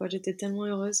quoi faire, quoi. J'étais tellement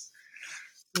heureuse.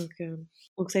 Donc, euh,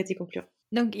 donc ça a été concluant.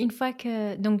 Donc une fois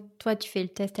que donc toi tu fais le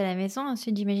test à la maison,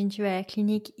 ensuite j'imagine tu vas à la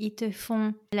clinique, ils te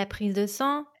font la prise de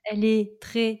sang, elle est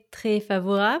très très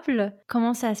favorable.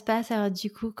 Comment ça se passe alors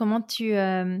du coup? Comment tu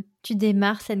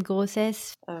démarres cette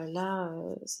grossesse? Là,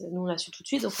 nous on l'a su tout de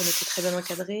suite, donc on était très bien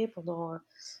encadrés pendant,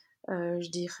 je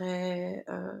dirais,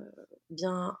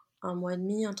 bien un mois et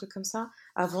demi, un truc comme ça,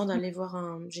 avant d'aller voir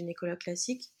un gynécologue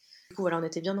classique. Du coup, voilà, on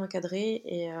était bien encadrés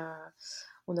et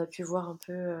on a pu voir un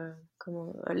peu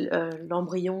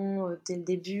l'embryon dès le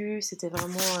début. C'était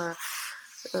vraiment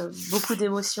beaucoup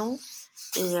d'émotions.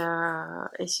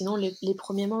 Et sinon, les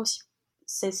premiers mois aussi.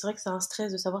 C'est vrai que c'est un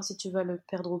stress de savoir si tu vas le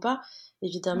perdre ou pas, Ouais.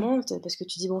 évidemment, parce que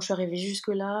tu dis, bon, je suis arrivée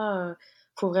jusque-là,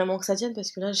 faut vraiment que ça tienne,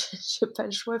 parce que là, j'ai pas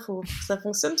le choix, il faut que ça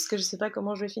fonctionne, parce que je sais pas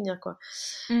comment je vais finir, quoi.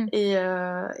 Mmh.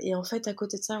 Et en fait, à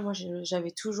côté de ça, moi,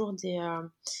 j'avais toujours des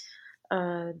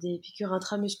piqûres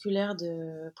intramusculaires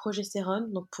de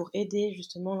progestérone, donc pour aider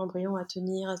justement l'embryon à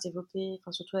tenir, à se développer,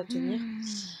 enfin surtout à tenir. Mmh.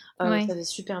 Ça Ouais. faisait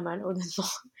super mal, honnêtement.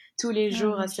 Tous les Oh la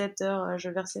jours à vache. 7 heures, je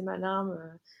versais ma larme.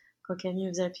 Quand Camille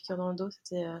me faisait la piqûre dans le dos,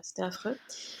 c'était affreux.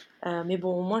 Mais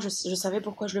bon, moi, je savais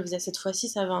pourquoi je le faisais. Cette fois-ci,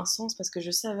 ça avait un sens parce que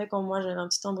je savais quand moi j'avais un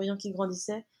petit embryon qui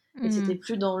grandissait et que c'était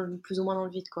Mmh. plus ou moins dans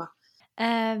le vide, quoi.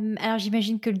 Alors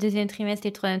j'imagine que le deuxième trimestre et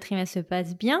le troisième trimestre se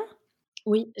passent bien,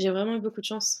 Oui, j'ai vraiment eu beaucoup de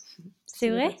chance. Ça c'est s'est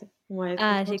bien vrai? passé. Ouais,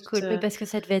 Ah franchement, c'est cool. Oui parce que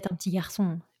ça devait être un petit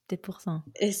garçon. peut-être pour ça.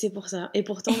 Et c'est pour ça. Et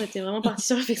pourtant, on était vraiment parti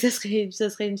sur le fait que ça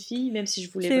serait une fille, même si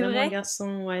je voulais C'est vraiment un vrai?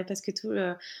 garçon. Ouais, parce que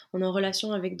on est en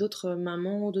relation avec d'autres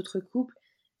mamans ou d'autres couples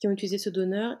qui ont utilisé ce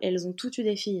donneur et elles ont toutes eu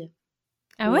des filles.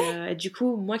 Ah ouais? Et du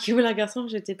coup, moi qui voulais un garçon,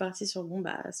 j'étais partie sur bon,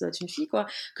 bah, ça doit être une fille, quoi,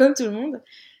 comme tout le monde.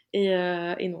 Et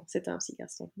non, c'était un petit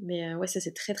garçon. Mais ouais, ça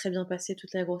s'est très très bien passé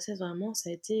toute la grossesse, vraiment. Ça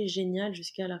a été génial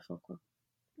jusqu'à la fin, quoi.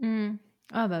 Mmh.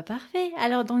 Ah bah parfait.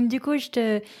 Alors donc du coup, je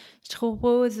te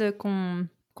propose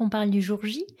qu'on parle du jour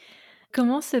J.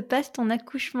 Comment se passe ton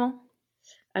accouchement?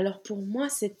 Alors pour moi,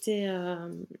 c'était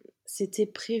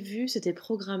prévu, c'était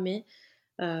programmé.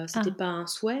 C'était Ah. pas un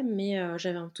souhait, mais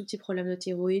j'avais un tout petit problème de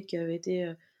thyroïde qui avait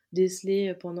été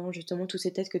décelé pendant justement tous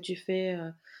ces tests que tu fais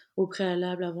au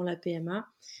préalable avant la PMA.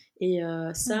 Et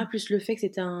ça, Mmh. plus le fait que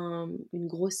c'était une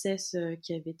grossesse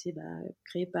qui avait été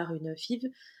créée par une FIV,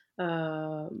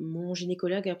 mon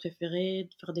gynécologue a préféré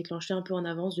faire déclencher un peu en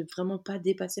avance, de vraiment pas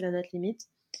dépasser la date limite.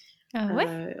 Ah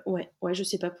ouais? Ouais, ouais, je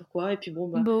sais pas pourquoi. Et puis bon,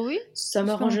 bah, Bah oui, ça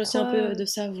parce qu'en m'arrangeait aussi un quoi, peu de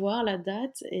savoir la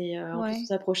date. Et en plus, on ouais.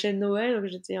 s'approchait de Noël, donc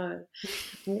j'étais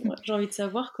bon, j'ai envie de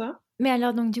savoir quoi. Mais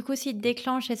alors donc du coup, s'il te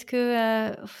déclenche, est-ce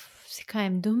que, c'est quand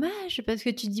même dommage parce que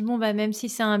tu te dis: «Bon, bah, même si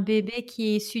c'est un bébé qui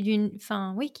est issu d'une»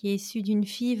 enfin oui, qui est issu d'une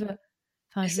FIV,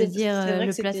 enfin je veux dire, C'est vrai que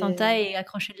le c'était. placenta est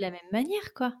accroché de la même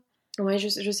manière, quoi. Ouais, je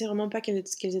sais vraiment pas quelles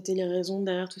étaient les raisons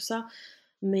derrière tout ça.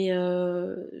 Mais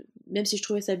même si je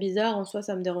trouvais ça bizarre, en soi,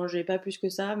 ça me dérangeait pas plus que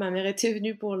ça. Ma mère était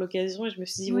venue pour l'occasion et je me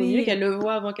suis dit, vaut mieux qu'elle Oui, le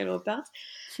voie avant qu'elle reparte.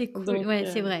 c'est cool. Donc, Ouais,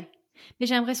 c'est vrai. Mais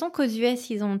j'ai l'impression qu'aux US,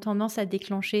 ils ont tendance à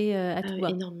déclencher, à ah tout oui, va.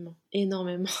 énormément,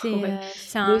 énormément, C'est, ouais.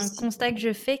 c'est Mais un aussi, constat que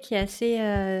je fais qui est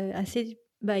assez,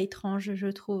 bah, étrange, je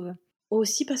trouve.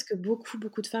 aussi parce que beaucoup,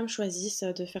 beaucoup de femmes choisissent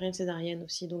de faire une césarienne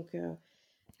aussi. Donc, il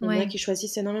y en a Ouais. qui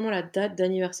choisissent énormément la date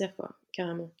d'anniversaire, quoi,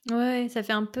 carrément. Ouais, ça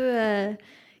fait un peu,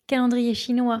 calendrier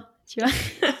chinois, tu vois?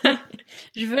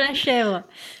 Je veux la chèvre.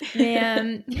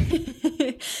 Mais,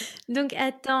 donc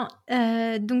attends,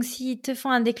 donc s'ils te font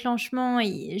un déclenchement,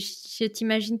 je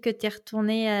t'imagine que tu es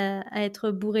retournée à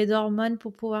être bourrée d'hormones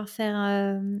pour pouvoir faire,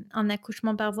 un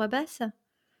accouchement par voie basse?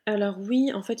 Alors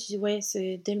oui, en fait, ouais,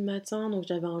 c'est dès le matin, donc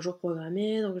j'avais un jour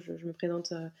programmé, donc je me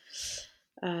présente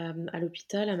à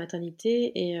l'hôpital, à la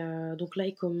maternité, et donc là,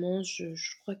 il commence,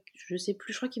 je crois, je sais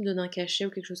plus, je crois qu'il me donne un cachet ou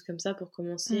quelque chose comme ça pour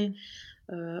commencer,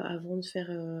 Mmh. avant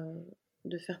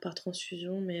de faire par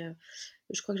transfusion, mais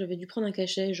je crois que j'avais dû prendre un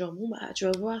cachet, genre, bon, bah, tu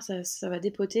vas voir, ça va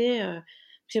dépoter,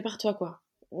 prépare-toi, quoi.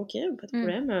 Ok, pas de Mmh.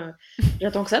 problème,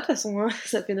 j'attends que ça, de toute façon, hein,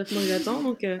 ça fait 9 mois que j'attends,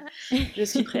 donc je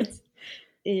suis prête.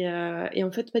 Et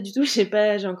en fait, pas du tout.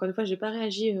 Encore une fois, j'ai pas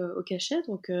réagi au cachet.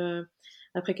 Donc,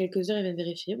 après quelques heures, ils viennent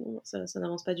vérifier. Bon, ça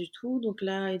n'avance pas du tout. Donc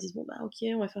là, ils disent bon, bah, ok,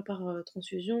 on va faire par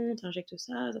transfusion, t'injectes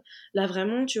ça. Là,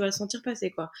 vraiment, tu vas le sentir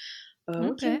passer, quoi.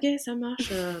 Ok, OK. ok, ça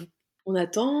marche. On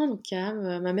attend, donc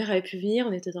calme. Ma mère avait pu venir.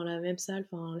 On était dans la même salle,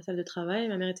 enfin, la salle de travail.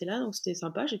 Ma mère était là, donc c'était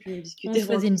sympa. J'ai pu On discuter se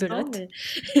pendant faisait tout une ce temps. belote.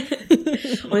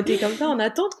 Mais on était comme ça en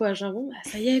attente, quoi. Genre, bon, bah,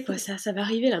 ça y est, quoi, ça va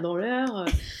arriver là dans l'heure.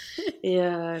 Et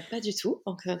pas du tout,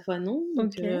 encore une fois non.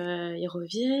 Donc OK. ils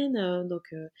reviennent,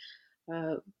 donc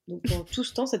pendant tout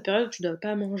ce temps, cette période, tu dois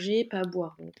pas manger, pas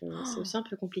boire. Donc c'est aussi un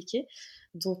peu compliqué.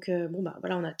 Donc bon bah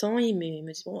voilà, on attend. Il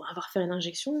me dit bon, on va refaire une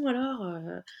injection alors.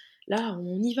 Là,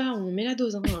 on y va, on met la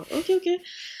dose, hein. Ok, ok.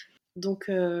 Donc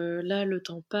là, le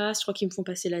temps passe. Je crois qu'ils me font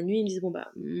passer la nuit. Ils me disent bon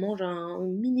bah mange un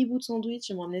mini bout de sandwich.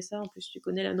 Ils m'ont ramené ça. En plus, tu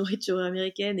connais la nourriture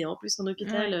américaine et en plus en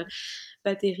hôpital, Ouais.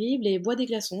 pas terrible. Et bois des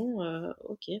glaçons.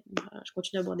 Ok, bah, je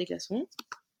continue à boire des glaçons.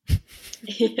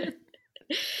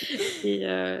 Et,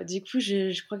 du coup,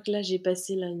 je crois que là, j'ai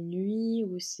passé la nuit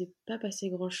où c'est pas passé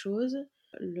grand-chose.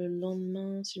 Le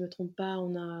lendemain, si je me trompe pas,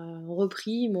 on a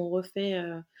repris, ils m'ont refait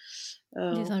Des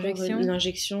encore une injections.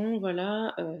 injection,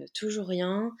 voilà, toujours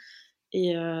rien.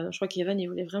 Et je crois qu'Evan, il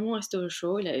voulait vraiment rester au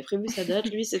chaud. Il avait prévu sa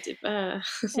date. Lui, c'était pas,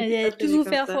 Elle c'était pas allait tout prévu vous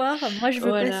comme faire ça. voir. Moi, je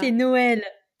veux passer Voilà, Noël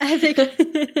avec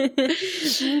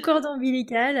mon cordon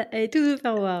ombilical. Elle allait tout vous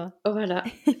faire voir. voilà.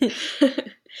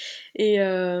 Et,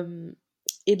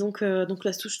 donc là,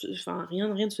 enfin, rien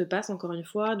ne se passe encore une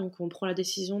fois. Donc on prend la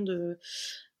décision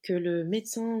que le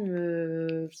médecin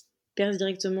me perce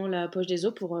directement la poche des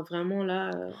os pour vraiment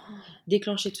là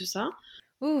déclencher tout ça.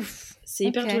 Ouf, C'est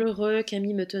hyper OK. douloureux.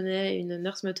 Camille me tenait, une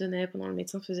nurse me tenait pendant que le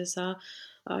médecin faisait ça.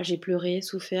 J'ai pleuré,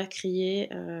 souffert, crié.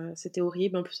 C'était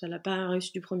horrible. En plus, elle n'a pas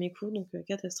réussi du premier coup, donc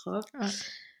catastrophe.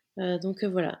 Ouais. Donc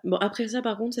voilà. Bon, après ça,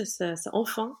 par contre,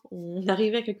 enfin, on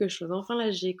arrivait à quelque chose. Enfin,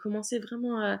 là, j'ai commencé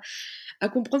vraiment à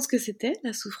comprendre ce que c'était,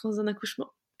 la souffrance d'un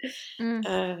accouchement. Mmh.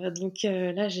 Donc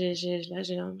là, j'ai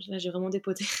vraiment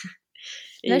dépoté.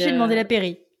 Là, Et j'ai demandé la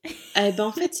péri. ben,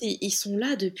 en fait, ils sont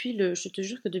là depuis je te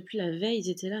jure que depuis la veille, ils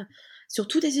étaient là.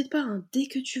 surtout n'hésite pas, hein, dès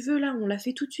que tu veux, là, on l'a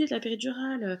fait tout de suite, la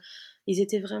péridurale. Ils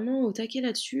étaient vraiment au taquet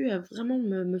là-dessus, à vraiment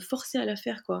me forcer à la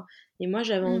faire, quoi. Et moi,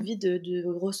 j'avais Mmh. envie de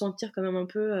ressentir quand même un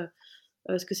peu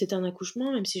ce que c'était un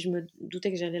accouchement, même si je me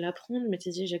doutais que j'allais l'apprendre. Je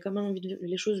m'étais dit, j'ai quand même envie de vivre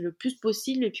les choses le plus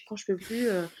possible, et puis quand je peux plus,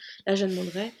 là, je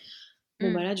demanderai.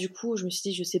 Bon, bah Mmh. là, du coup, je me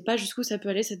suis dit, je sais pas jusqu'où ça peut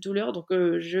aller cette douleur, donc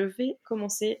je vais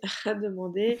commencer à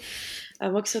demander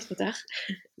avant que ce soit trop tard.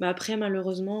 Bah après,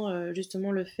 malheureusement,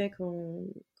 justement, le fait que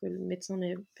le médecin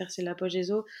m'ait percé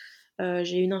l'apogéso,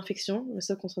 j'ai eu une infection,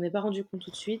 sauf qu'on s'en est pas rendu compte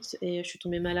tout de suite, et je suis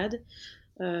tombée malade,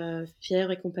 fièvre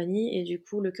et compagnie, et du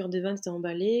coup, le cœur d'Evan s'est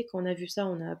emballé. Quand on a vu ça,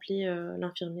 on a appelé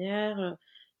l'infirmière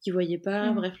qui voyait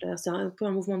pas. Mmh. Bref, là, c'est un peu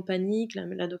un mouvement de panique.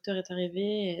 La docteure est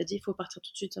arrivée et elle a dit il faut partir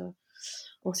tout de suite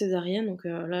en césarienne. Donc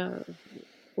là,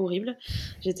 horrible.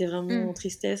 J'étais vraiment Mmh. en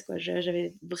tristesse, quoi.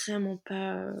 J'avais vraiment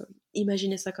pas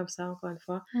imaginé ça comme ça, encore une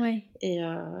fois. Ouais.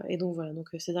 Et donc voilà, donc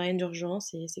césarienne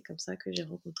d'urgence, et c'est comme ça que j'ai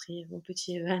rencontré mon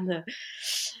petit Evan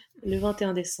le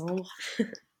 21 décembre.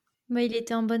 Bah, il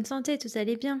était en bonne santé, tout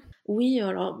allait bien? Oui,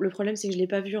 alors le problème c'est que je l'ai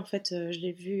pas vu en fait, je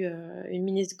l'ai vu, une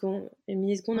milliseconde, et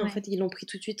en Ouais. fait ils l'ont pris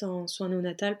tout de suite en soins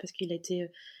néonatal parce qu'il a été,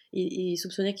 ils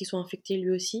soupçonnaient qu'il soit infecté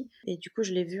lui aussi, et du coup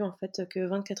je l'ai vu en fait que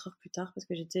 24 heures plus tard parce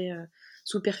que j'étais,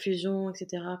 sous perfusion et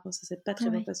cetera. Enfin ça s'est pas très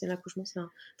bien Ouais. passé l'accouchement, c'est un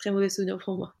très mauvais souvenir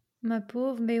pour moi. Ma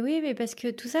pauvre, mais oui, mais parce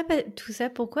que tout ça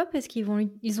pourquoi? Parce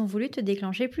ils ont voulu te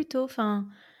déclencher plus tôt, enfin,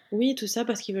 Oui, tout ça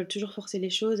parce qu'ils veulent toujours forcer les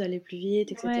choses, aller plus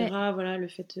vite et ouais, cetera. Voilà, le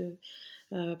fait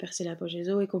de, percer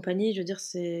l'apogéso et compagnie, je veux dire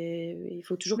il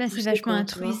faut toujours bah, c'est pousser vachement quoi,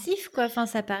 tu vois? intrusif, quoi, enfin,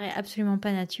 ça paraît absolument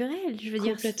pas naturel. Je veux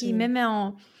dire, si Complètement.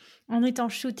 même en étant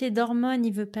shooté d'hormones,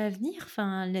 il veut pas venir,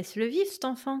 enfin, laisse-le vivre cet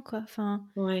enfant, quoi, enfin,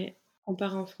 Ouais,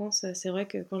 comparé en France, c'est vrai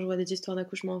que quand je vois des histoires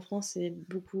d'accouchement en France, c'est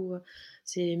beaucoup,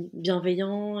 c'est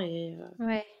bienveillant, et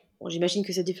ouais, bon, j'imagine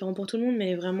que c'est différent pour tout le monde,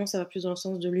 mais vraiment ça va plus dans le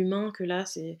sens de l'humain, que là,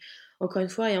 c'est encore une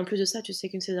fois, et en plus de ça, tu sais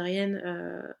qu'une césarienne,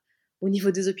 au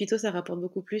niveau des hôpitaux, ça rapporte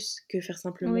beaucoup plus que faire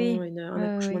simplement oui, un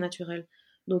accouchement oui. naturel.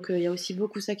 Donc il y a aussi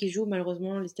beaucoup ça qui joue.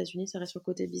 Malheureusement, les États-Unis, ça reste sur le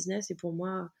côté business, et pour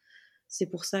moi, c'est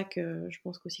pour ça que je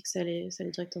pense qu'aussi que ça allait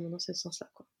directement dans ce sens-là,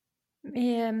 quoi.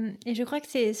 Et je crois que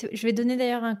je vais donner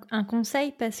d'ailleurs un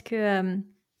conseil parce que,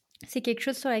 c'est quelque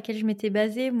chose sur laquelle je m'étais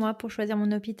basée, moi, pour choisir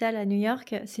mon hôpital à New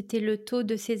York. C'était le taux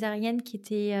de césarienne qui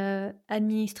était,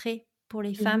 administré pour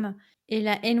les Mmh. femmes, et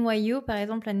la NYU, par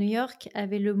exemple, à New York,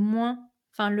 avait le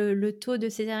taux de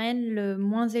césarienne le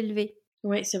moins élevé.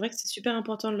 Ouais, c'est vrai que c'est super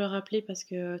important de le rappeler parce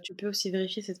que tu peux aussi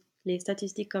vérifier les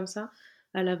statistiques comme ça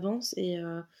à l'avance, et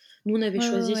nous on avait Ouais, ouais,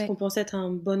 choisi ce ouais. qu'on pensait être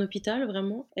un bon hôpital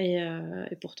vraiment, et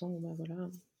pourtant bon, bah, voilà,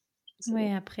 c'est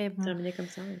Ouais, après bon, terminé comme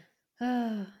ça.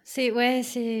 c'est ouais,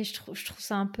 je trouve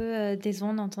ça un peu,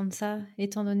 décevant d'entendre ça,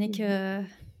 étant donné Mmh. que,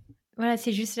 voilà,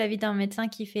 c'est juste l'avis d'un médecin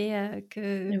qui fait,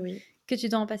 Et oui, que tu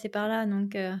dois en passer par là,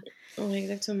 donc ouais,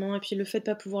 exactement, et puis le fait de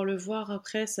pas pouvoir le voir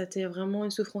après, ça a été vraiment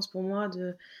une souffrance pour moi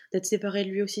de d'être séparée de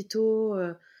lui aussitôt,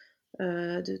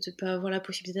 de pas avoir la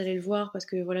possibilité d'aller le voir parce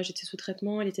que voilà, j'étais sous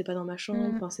traitement, il était pas dans ma chambre,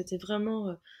 mmh. enfin c'était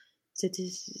vraiment, c'était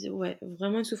ouais,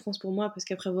 vraiment une souffrance pour moi parce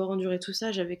qu'après avoir enduré tout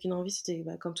ça, j'avais qu'une envie, c'était,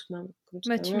 bah, comme toute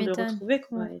Bah, tu maman, de le m'étonnes. retrouver,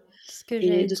 quoi, Ouais. C'est ce que et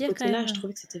j'allais de ce dire quand côté-là, je même.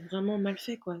 trouvais que c'était vraiment mal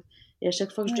fait, quoi, et à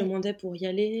chaque fois que je Ouais. demandais pour y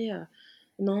aller,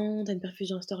 «Non, tu une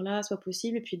perfusion à cette heure-là, c'est pas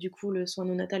possible», et puis du coup, le soin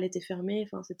néonatal était fermé,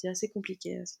 enfin, c'était assez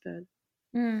compliqué à cette période.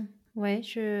 Mmh. Ouais,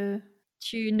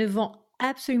 tu ne vends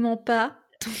absolument pas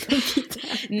ton hôpital.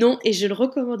 Non, et je le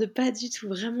recommande pas du tout,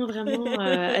 vraiment, vraiment,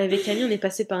 avec Camille, on est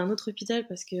passé par un autre hôpital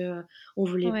parce que, on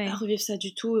voulait pas Ouais. revivre ça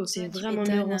du tout, on s'est Ouais, tu vraiment mieux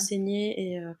m'étonnes.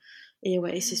 renseigné, et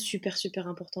ouais, et c'est super, super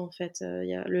important, en fait, il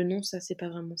y a le nom, ça, c'est pas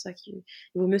vraiment ça qui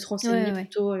il vaut mieux se Ouais, renseigner ouais, ouais.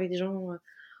 plutôt avec des gens,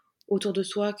 autour de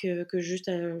soi que juste,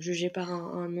 juger par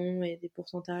un nom et des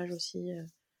pourcentages aussi.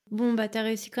 Bon, bah, tu as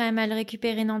réussi quand même à le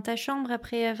récupérer dans ta chambre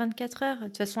après, 24 heures? De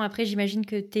toute façon, après, j'imagine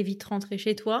que tu es vite rentrée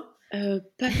chez toi?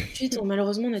 Pas tout de suite,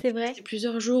 malheureusement, on a C'est dû vrai? rester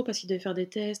plusieurs jours parce qu'il devait faire des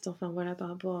tests, enfin voilà, par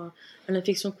rapport à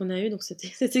l'infection qu'on a eue, donc c'était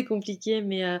c'était compliqué,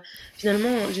 mais finalement,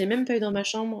 j'ai même pas eu dans ma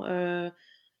chambre,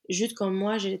 juste quand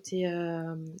moi j'ai été,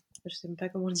 je sais même pas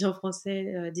comment on le dit en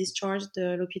français, discharged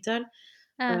de l'hôpital,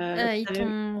 Ah, je ils savais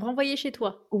t'ont renvoyé chez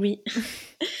toi? oui,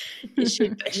 et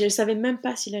je savais même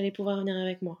pas s'il allait pouvoir venir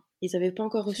avec moi. Ils avaient pas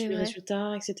encore reçu C'est les vrai?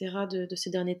 résultats et cetera de ces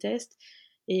derniers tests,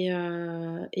 et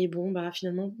bon, bah,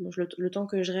 finalement, bon, le temps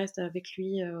que je reste avec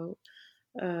lui,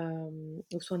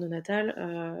 aux soins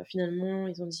néonatales, finalement,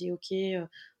 ils ont dit: «OK,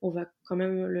 on va quand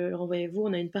même le renvoyer vous.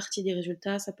 On a une partie des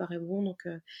résultats, ça paraît bon, donc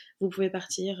vous pouvez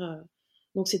partir»,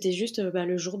 donc c'était juste, bah,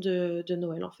 le jour de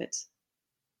Noël, en fait.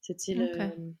 C'était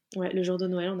OK. ouais, le jour de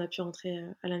Noël, on a pu rentrer,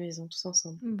 à la maison tous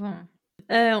ensemble. Bon.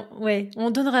 Ouais, on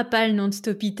donnera pas le nom de cet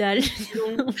hôpital.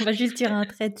 Non. On va juste tirer un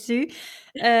trait dessus.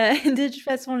 De toute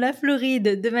façon, la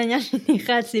Floride, de manière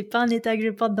générale, c'est pas un état que je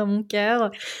porte dans mon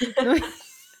cœur. Donc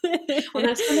On a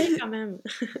le soleil quand même.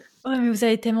 ouais, mais vous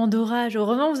avez tellement d'orages.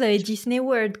 Heureusement, vous avez Disney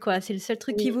World, quoi. C'est le seul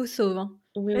truc qui Oui, vous sauve, hein.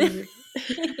 oui, oui, oui.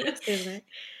 C'est vrai.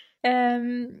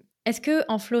 Est-ce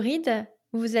qu'en Floride,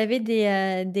 vous avez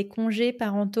des congés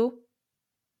parentaux?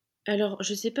 Alors,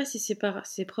 je sais pas si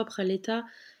c'est propre à l'État,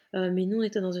 mais nous, on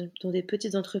était dans des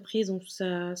petites entreprises, donc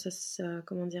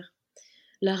comment dire?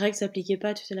 La règle s'appliquait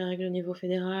pas, tu sais, la règle au niveau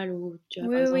fédéral où tu as, par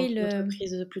Oui, oui, exemple, une le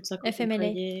entreprise de plus de 50 FMLA.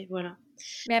 employés, voilà.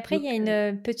 Mais après, il Donc, y a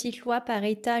une petite loi par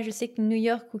État. Je sais que New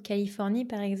York ou Californie,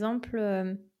 par exemple,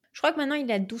 je crois que maintenant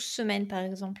il a 12 semaines, par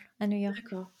exemple, à New York.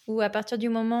 d'accord. Ou à partir du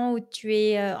moment où tu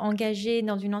es engagé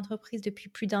dans une entreprise depuis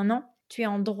plus d'un an, tu es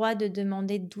en droit de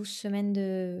demander 12 semaines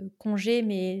de congé,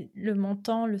 mais le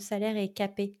montant, le salaire est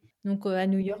capé. Donc à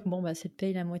New York, bon, bah, ça te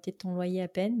paye la moitié de ton loyer à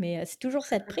peine, mais c'est toujours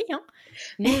ça de prix, hein.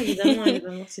 Non, évidemment,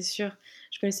 évidemment, c'est sûr.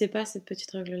 Je connaissais pas cette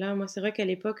petite règle-là. Moi, c'est vrai qu'à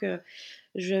l'époque,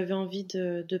 j'avais envie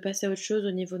de passer à autre chose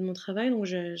au niveau de mon travail, donc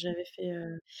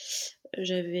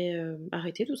j'avais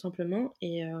arrêté tout simplement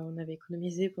et on avait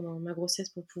économisé pendant ma grossesse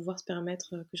pour pouvoir se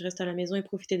permettre que je reste à la maison et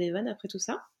profiter des vannes après tout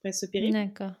ça, après ce périple.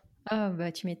 D'accord. Ah,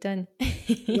 bah, tu m'étonnes.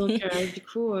 Donc, du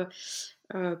coup,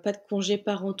 pas de congés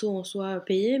parentaux en soi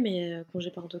payés, mais congés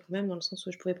parentaux quand même, dans le sens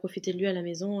où je pouvais profiter de lui à la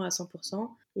maison à 100%.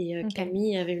 Et Ok.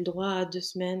 Camille avait eu le droit à 2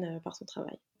 semaines par son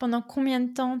travail. Pendant combien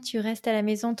de temps tu restes à la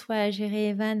maison, toi, à gérer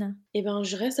Evan? Et ben,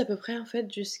 je reste à peu près en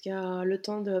fait jusqu'à le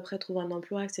temps de après trouver un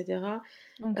emploi, etc.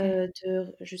 Ok.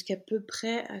 Jusqu'à peu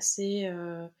près à ces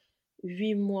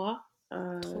 8 mois.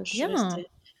 Trop Je suis bien. restée.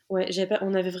 Ouais,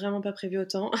 on n'avait vraiment pas prévu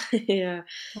autant. Et, euh,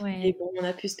 et Ouais. bon, on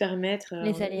a pu se permettre.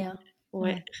 Les aléas.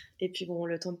 Ouais. Ouais. Et puis bon,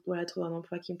 le temps de voilà, trouver un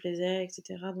emploi qui me plaisait,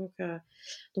 etc. Donc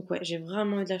ouais, j'ai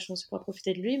vraiment eu de la chance pour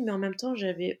profiter de lui, mais en même temps,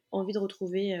 j'avais envie de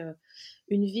retrouver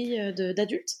une vie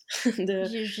d'adulte. de...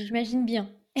 J'imagine bien.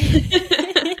 Je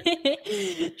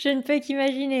ne peux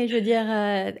qu'imaginer. Je veux dire,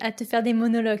 à te faire des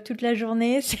monologues toute la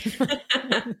journée,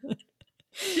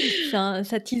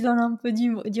 ça t'isole un peu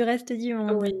du reste du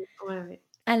monde. Oui, ouais, ouais.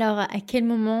 Alors, à quel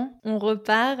moment on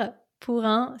repart pour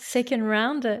un second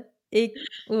round et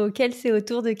auquel c'est au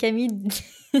tour de Camille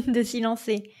de s'y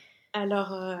lancer?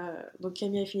 Alors, donc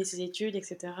Camille a fini ses études,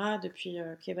 etc. depuis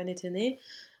qu'Evan était né.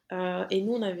 Et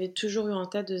nous, on avait toujours eu en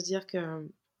tête de se dire que,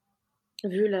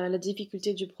 vu la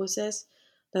difficulté du process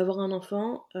d'avoir un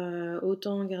enfant,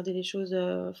 autant garder les choses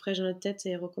fraîches dans notre tête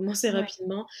et recommencer Ouais.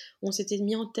 rapidement. On s'était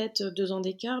mis en tête 2 ans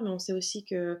d'écart, mais on sait aussi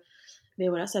que mais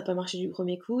voilà, ça n'a pas marché du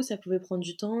premier coup, ça pouvait prendre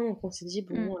du temps. Donc on s'est dit,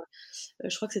 Mm. bon,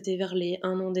 je crois que c'était vers les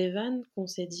 1 an d'Evan qu'on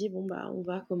s'est dit, bon, bah, on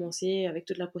va commencer avec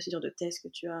toute la procédure de test que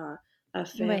tu as à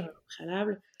faire Ouais. au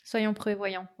préalable. Soyons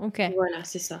prévoyants. Ok. Voilà,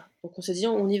 c'est ça. Donc on s'est dit,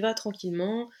 on y va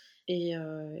tranquillement et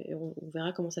on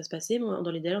verra comment ça se passait. Mais dans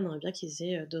l'idéal, on aimerait bien qu'ils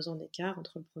aient 2 ans d'écart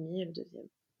entre le premier et le deuxième.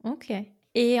 Ok.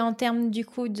 Et en termes du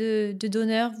coup de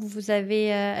donneur, vous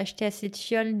avez acheté assez de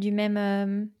fioles du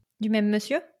même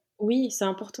monsieur? Oui, c'est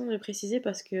important de le préciser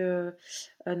parce que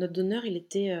notre donneur, il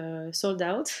était sold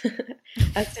out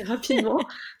assez rapidement.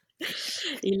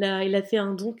 Il a fait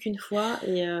un don qu'une fois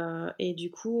et du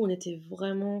coup, on était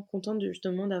vraiment contente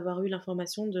justement d'avoir eu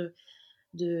l'information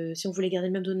de si on voulait garder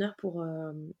le même donneur pour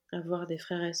avoir des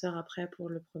frères et sœurs après pour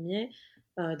le premier,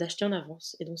 d'acheter en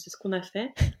avance. Et donc c'est ce qu'on a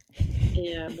fait.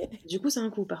 Et bon, du coup, c'est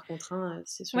un coût par contre, hein,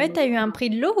 c'est sur le Ouais, t'as eu moment. un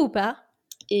prix de l'eau ou pas?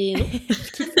 Et non,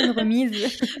 Est-ce qu'il fait une remise?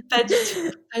 pas du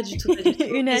tout, pas du tout, pas du tout.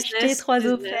 Une achetée, Business, trois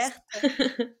business.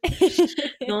 offertes.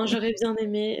 Non, j'aurais bien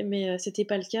aimé, mais c'était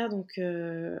pas le cas, donc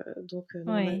non, on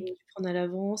a Ouais. dû prendre à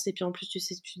l'avance. Et puis en plus, tu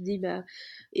te dis, bah,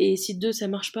 et si 2 ça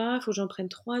marche pas, faut que j'en prenne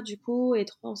 3 du coup, et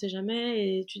 3 on sait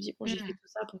jamais. Et tu te dis, bon, j'ai fait Mm. tout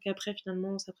ça pour qu'après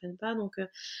finalement ça prenne pas. Donc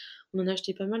on en a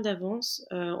acheté pas mal d'avance,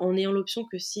 en ayant l'option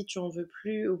que si tu en veux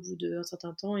plus au bout d'un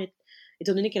certain temps, et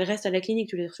étant donné qu'elles restent à la clinique,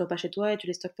 tu les reçois pas chez toi et tu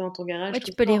les stockes pas dans ton garage Ouais, tout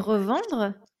tu le peux les temps.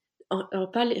 revendre?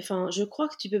 Alors pas enfin, je crois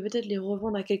que tu peux peut-être les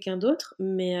revendre à quelqu'un d'autre,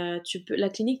 mais la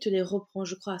clinique te les reprend,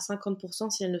 je crois, à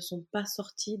 50% si elles ne sont pas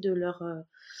sorties de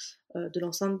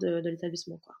l'enceinte de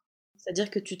l'établissement, quoi. C'est-à-dire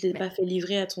que tu te l'es Mais, pas fait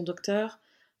livrer à ton docteur,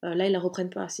 là, ils la reprennent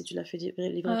pas. Si tu l'as fait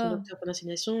livrer à ton oh, docteur pour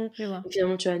l'insémination je vois. et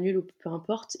finalement tu annules ou peu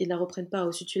importe, ils la reprennent pas.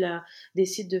 Ou si tu la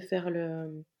décides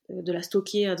de la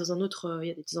stocker dans un autre, il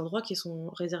y a des endroits qui sont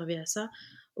réservés à ça,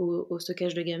 au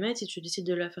stockage de gamètes. Si tu décides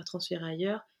de la faire transférer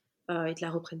ailleurs, ils te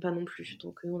la reprennent pas non plus.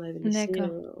 Donc nous, on avait laissé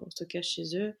D'accord. en stockage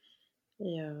chez eux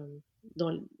et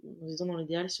en disant dans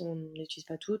l'idéal, si on ne les utilise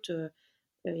pas toutes,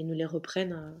 ils nous les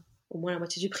reprennent à au moins la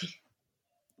moitié du prix.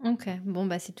 Ok. Bon,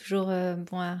 bah, c'est toujours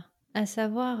bon à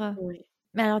savoir. Oui.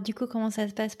 Mais alors, du coup, comment ça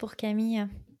se passe pour Camille?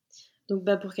 Donc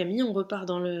bah, pour Camille, on repart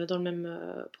dans le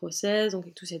même process, donc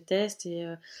avec tous ces tests.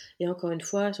 Et encore une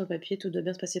fois, sur le papier, tout doit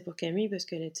bien se passer pour Camille parce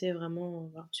qu'elle était vraiment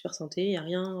voilà, super santé, y a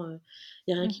rien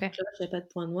qui Ok. cloche, il n'y a pas de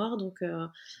point noir. Donc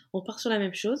on part sur la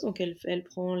même chose. Donc elle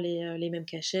prend les mêmes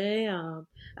cachets,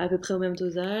 à peu près au même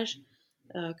dosage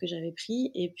que j'avais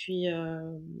pris. Et puis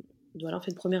voilà, on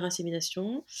fait une première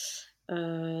insémination.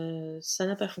 Ça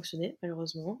n'a pas fonctionné,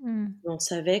 malheureusement. Hmm. On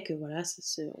savait que voilà,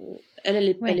 elle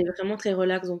est Ouais. vraiment très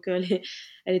relaxe, donc elle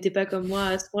était pas comme moi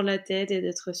à se prendre la tête et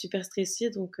d'être super stressée.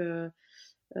 Donc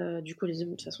du coup, de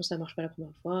toute façon, ça marche pas la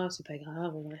première fois, c'est pas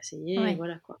grave, on va essayer, et Ouais.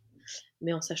 voilà quoi.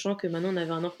 Mais en sachant que maintenant on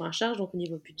avait un enfant à charge, donc au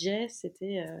niveau budget,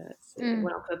 Hmm.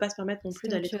 voilà, on pouvait pas se permettre non plus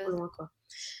C'était autre d'aller trop chose. loin quoi.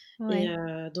 Et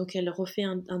Ouais. donc elle refait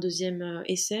un deuxième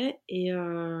essai et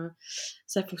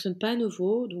ça fonctionne pas à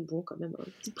nouveau, donc bon, quand même,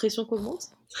 petite pression qui augmente.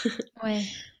 Ouais.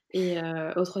 Et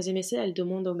au troisième essai, elle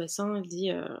demande au médecin, elle dit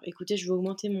écoutez, je veux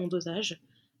augmenter mon dosage.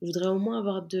 Je voudrais au moins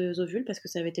avoir 2 ovules parce que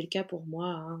ça avait été le cas pour moi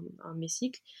à un de mes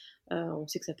cycles. On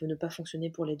sait que ça peut ne pas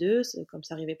fonctionner pour les deux, comme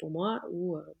ça arrivait pour moi,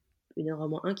 ou il y en aura au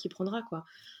moins un qui prendra quoi.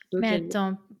 Mais Donc elle.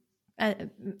 attends, euh,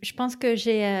 je pense que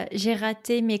j'ai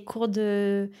raté mes cours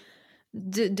de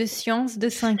sciences de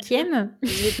cinquième.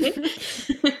 SVT.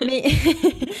 Mais,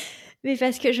 mais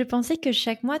parce que je pensais que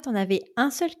chaque mois, t'en avais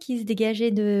un seul qui se dégageait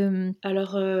de...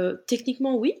 Alors,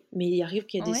 techniquement, oui, mais il arrive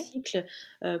qu'il y a des Ouais. cycles,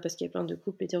 parce qu'il y a plein de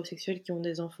couples hétérosexuels qui ont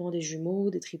des enfants, des jumeaux,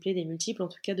 des triplés, des multiples, en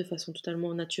tout cas de façon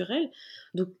totalement naturelle.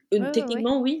 Donc, Ouais, ouais, ouais.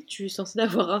 techniquement, oui, tu es censé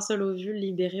avoir un seul ovule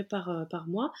libéré par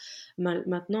mois.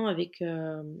 Maintenant, avec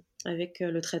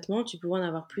le traitement, tu peux en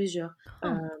avoir plusieurs. Oh.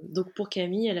 Donc, pour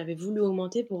Camille, elle avait voulu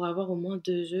augmenter pour avoir au moins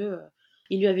 2 œufs.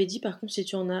 Il lui avait dit, par contre, si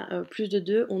tu en as plus de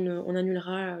 2, on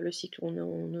annulera le cycle. On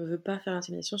ne veut pas faire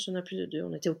l'insémination si on a plus de 2.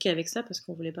 On était OK avec ça parce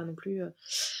qu'on voulait pas non plus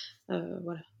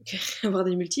voilà, avoir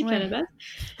des multiples à la Ouais, base.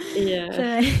 Et c'est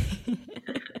vrai.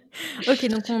 Ok,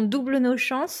 donc on double nos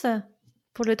chances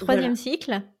pour le voilà, troisième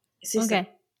cycle. c'est Ok. ça.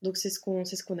 Donc c'est ce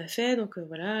qu'on a fait. Donc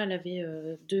voilà, elle avait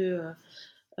 2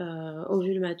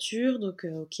 ovules matures. Donc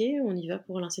OK, on y va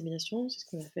pour l'insémination. C'est ce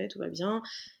qu'on a fait, tout va bien.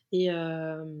 Et,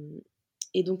 euh,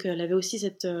 et donc elle avait aussi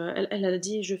elle a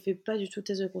dit je fais pas du tout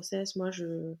test de grossesse, moi je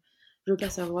veux pas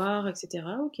savoir, etc.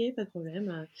 OK, pas de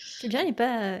problème. C'est bien,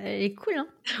 elle est cool, hein.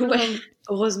 Ouais, Bravo.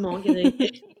 heureusement qu'elle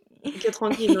est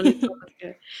tranquille dans les temps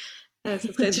parce que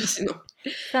ça serait dur sinon.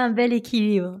 C'est un bel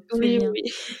équilibre, c'est Oui, bien. oui.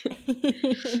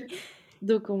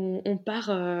 Donc on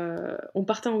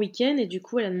partait en week-end et du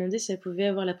coup elle a demandé si elle pouvait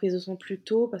avoir la prise de sang plus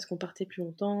tôt parce qu'on partait plus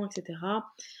longtemps, etc.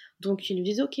 Donc ils lui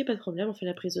disent ok, pas de problème, on fait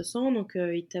la prise de sang. Donc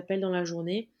il t'appelle dans la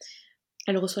journée.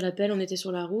 Elle reçoit l'appel, on était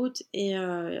sur la route et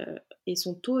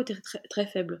son taux était très, très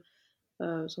faible.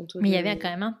 Son taux Mais il y de. avait quand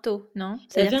même un taux, non? Il y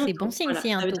C'est-à-dire avait que un c'est bon taux, signe voilà, s'il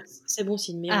y a un ça veut dire taux. que c'est bon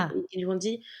signe, mais Ah, ils lui ont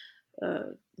dit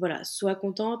voilà, sois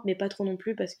contente, mais pas trop non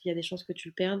plus parce qu'il y a des chances que tu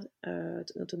le perdes,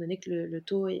 étant donné que le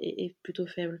taux est plutôt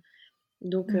faible.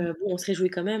 Donc hmm. bon, on se réjouit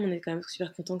quand même, on est quand même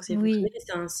super content que ça ait fonctionné. Oui.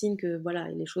 C'est un signe que voilà,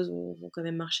 les choses vont quand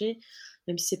même marcher,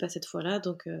 même si c'est pas cette fois-là.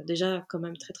 Donc déjà quand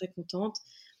même très très contente.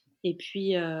 Et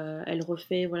puis elle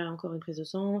refait voilà encore une prise de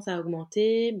sang, ça a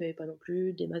augmenté, mais pas non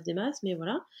plus des masses, mais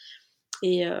voilà.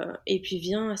 Et puis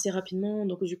vient assez rapidement,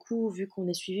 donc du coup, vu qu'on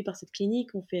est suivi par cette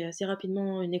clinique, on fait assez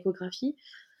rapidement une échographie.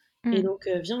 Et Hmm. donc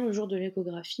vient le jour de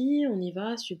l'échographie, on y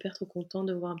va, super trop content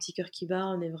de voir un petit cœur qui bat,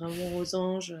 on est vraiment aux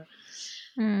anges,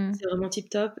 Hmm. c'est vraiment tip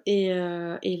top. Et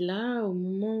là, au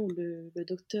moment où le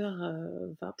docteur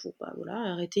va pour bah, voilà,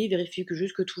 arrêter, il vérifie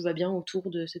juste que tout va bien autour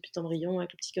de ce petit embryon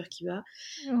avec le petit cœur qui bat.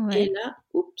 Et Ouais. là,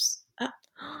 oups, ah,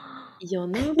 il y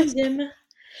en a un deuxième.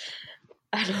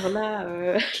 Alors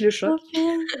là, le choc. Trop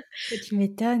bien. Mais tu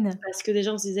m'étonnes. Parce que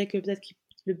déjà, on se disait que peut-être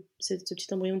que ce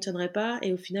petit embryon ne tiendrait pas,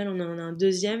 et au final, on en a un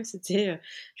deuxième. Je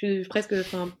suis presque,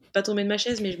 enfin, pas tombée de ma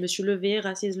chaise, mais je me suis levée,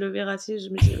 rassise. Je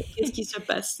me dis, mais qu'est-ce qui se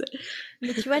passe?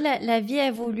 Mais tu vois, la vie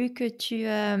a voulu que tu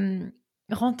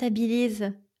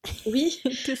rentabilises Oui,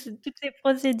 toutes ces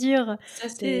procédures. ça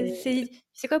c'est.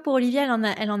 C'est quoi pour Olivia,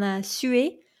 elle en a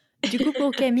sué. Du coup, pour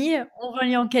Camille, on va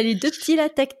lui en caler deux petits là,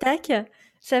 tac tac.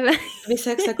 Ça va. Mais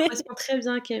ça correspond très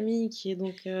bien à Camille, qui est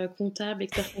donc comptable,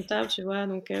 expert comptable, tu vois.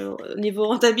 Donc, au niveau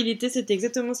rentabilité, c'était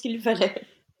exactement ce qu'il lui fallait.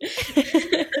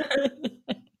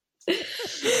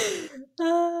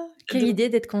 Ah, quelle Donc, idée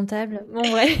d'être comptable. Bon,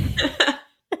 ouais.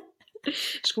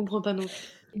 je comprends pas non plus.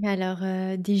 Mais alors,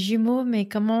 des jumeaux, mais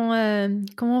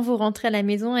comment vous rentrez à la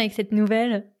maison avec cette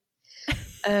nouvelle?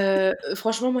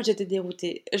 Franchement, moi, j'étais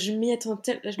déroutée. Je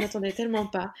m'attendais tellement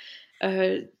pas.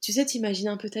 Tu sais, t'imagines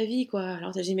un peu ta vie, quoi.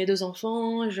 Alors, j'ai mes 2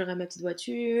 enfants, j'aurai ma petite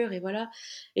voiture, et voilà.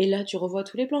 Et là, tu revois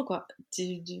tous les plans, quoi.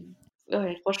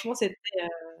 Ouais, franchement, c'était.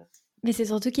 Mais c'est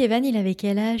surtout qu'Evan, il avait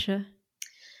quel âge?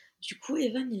 Du coup,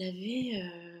 Evan, il avait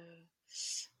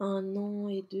 1 an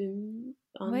et demi,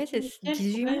 1 an Ouais, c'est et quelques,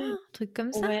 18 mois, ouais. un truc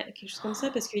comme ça? Ouais, quelque chose comme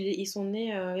ça, parce qu'ils sont nés,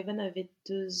 Evan avait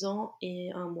 2 ans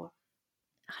et 1 mois.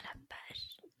 Ah la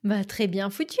vache! Bah, très bien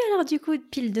foutu alors du coup,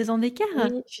 pile 2 ans d'écart.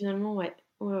 Oui, finalement, ouais.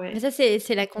 Ouais, Mais ouais. ça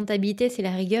c'est la comptabilité, c'est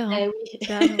la rigueur, hein. Eh oui.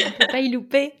 Ça, on peut pas y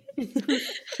louper.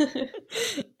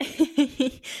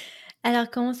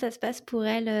 Alors comment ça se passe pour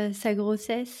elle, sa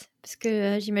grossesse? Parce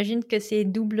que, j'imagine que c'est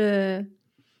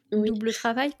Oui, double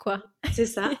travail, quoi? c'est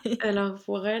ça. Alors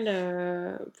pour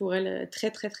elle,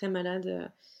 très, très, très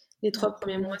malade, les La 3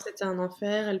 premiers mois, pauvre. c'était un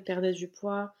enfer. Elle perdait du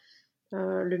poids.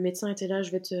 Le médecin était là: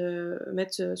 «Je vais te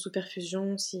mettre, sous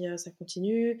perfusion si, ça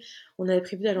continue». On avait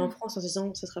prévu d'aller en Mmh. France en se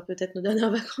disant que ce sera peut-être nos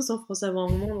dernières vacances en France avant un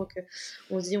moment, donc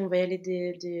on se dit: «On va y aller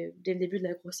dès le début de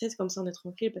la grossesse, comme ça on est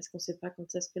tranquille parce qu'on sait pas quand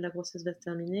est-ce que la grossesse va se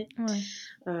terminer».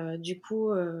 Ouais. Du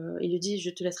coup, il lui dit: «Je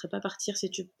te laisserai pas partir si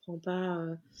tu prends pas,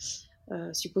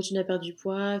 si tu continues à perdre du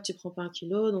poids, que tu prends pas 1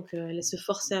 kilo». Donc elle se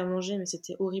forçait à manger, mais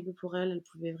c'était horrible pour elle, elle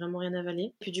pouvait vraiment rien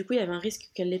avaler. Puis du coup, il y avait un risque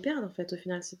qu'elle les perde en fait, au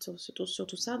final, c'est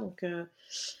surtout ça, donc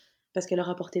parce qu'elle leur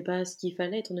apportait pas ce qu'il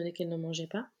fallait étant donné qu'elle ne mangeait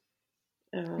pas.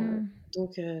 Heu, Mmh.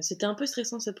 donc c'était un peu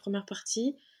stressant cette première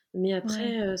partie, mais Ouais.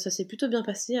 après, ça s'est plutôt bien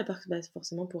passé, à part que, bah,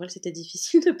 forcément pour elle, c'était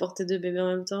difficile de porter 2 bébés en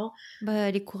même temps. Bah,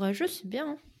 elle est courageuse, c'est bien,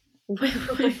 hein. Ouais,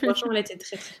 ouais, ouais, franchement, elle était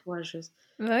très, très courageuse.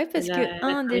 Bah, ouais, parce que Elle a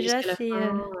un travaillé déjà jusqu'à la c'est,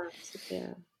 fin, c'était,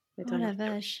 elle était oh la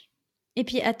remarquable. vache. Et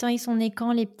puis attends, ils sont nés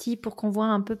quand les petits pour qu'on voit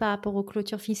un peu par rapport aux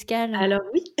clôtures fiscales? Alors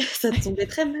oui, ça tombait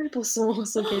très mal pour son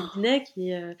cabinet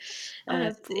qui, Oh la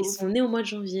ils pauvre. sont nés au mois de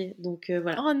janvier, donc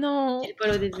voilà, Oh non! pile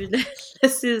poil au début de la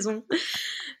saison.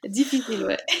 Difficile,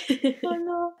 ouais. Oh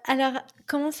non! Alors,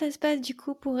 comment ça se passe du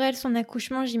coup pour elle, son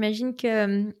accouchement? J'imagine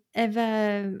que, elle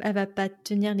va pas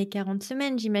tenir les 40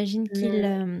 semaines. J'imagine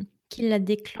Non, qu'il la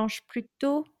déclenche plus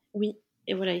tôt? oui,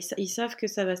 et voilà, ils savent que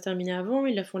ça va se terminer avant,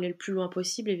 ils la font aller le plus loin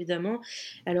possible évidemment.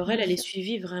 Alors elle est Oui.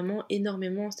 suivie vraiment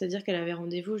énormément, c'est-à-dire qu'elle avait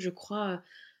rendez-vous, je crois,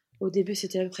 au début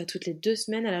c'était à peu près toutes les 2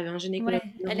 semaines, elle avait un gynécologue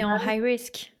Ouais, elle est en normal. high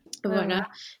risk. Ouais, Voilà, ouais.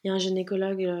 il y a un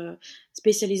gynécologue,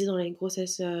 spécialisé dans les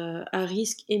grossesses, à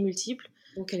risque et multiples.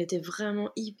 Donc elle était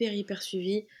vraiment hyper, hyper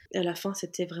suivie. À la fin,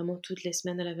 c'était vraiment toutes les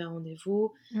semaines, elle avait un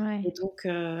rendez-vous, et Ouais. donc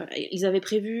ils avaient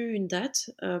prévu une date,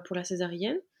 pour la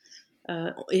césarienne,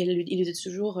 et il lui disait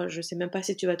toujours: «Je sais même pas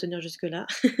si tu vas tenir jusque-là».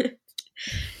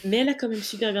 Mais elle a quand même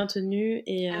super bien tenu,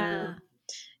 Ah,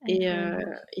 elle est et quand même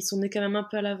bonne. ils sont nés quand même un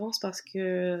peu à l'avance parce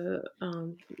que,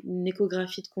 une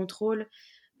échographie de contrôle.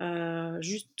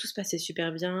 Juste tout se passait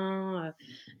super bien,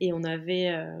 et on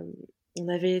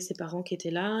avait ses parents qui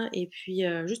étaient là, et puis,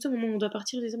 juste au moment où on doit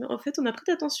partir, ils disaient: «Mais en fait, on a pris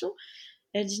ta tension».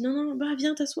 Elle dit: «Non, non, bah,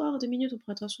 viens t'asseoir 2 minutes, on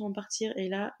prend la tension avant de partir», et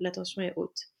là, la tension est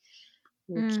haute.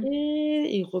 OK, Mmh.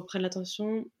 ils reprennent la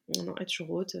tension. Non, elle est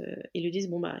toujours haute, ils lui disent: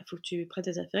 «Bon, bah, il faut que tu prennes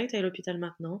tes affaires et que tu ailles à l'hôpital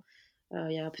maintenant.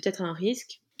 Il y a peut-être un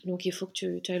risque, donc il faut que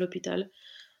tu ailles à l'hôpital».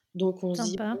 Donc on se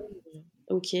dit: Sympa. «Bon,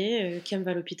 OK, Cam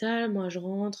va à l'hôpital, moi je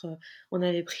rentre». On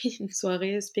avait pris une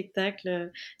soirée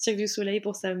spectacle, Cirque du Soleil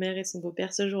pour sa mère et son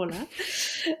beau-père ce jour-là.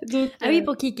 Donc Ah oui,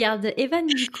 pour qu'il garde Evan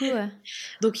du coup?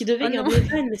 donc ils devaient Oh non! garder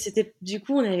Evan, mais c'était du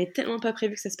coup, on avait tellement pas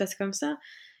prévu que ça se passe comme ça,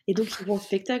 et donc ils vont au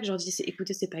spectacle. Je leur dis: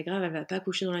 «Écoutez, c'est pas grave, elle va pas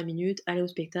accoucher dans la minute, allez au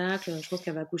spectacle, je pense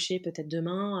qu'elle va accoucher peut-être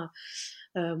demain,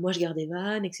 moi je garde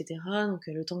Evan», et cetera. Donc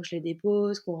le temps que je les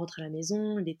dépose, qu'on rentre à la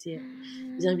maison, il était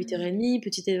bien 8h30,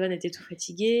 petit Evan était tout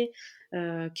fatigué.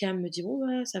 Cam me dit: «Bon,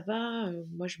 ouais, ça va».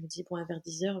 Moi, je me dis: «Bon, vers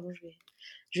 10h, bon,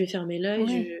 je vais fermer l'œil,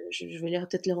 Ouais. je vais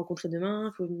peut-être les rencontrer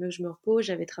demain, il faut mieux que je me repose».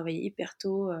 J'avais travaillé hyper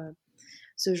tôt,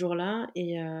 ce jour-là,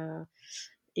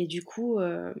 et du coup,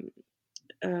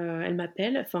 elle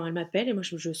m'appelle, et moi,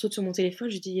 je saute sur mon téléphone,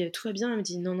 je lui dis: «Tout va bien?» Elle me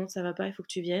dit: «Non, non, ça va pas, il faut que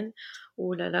tu viennes».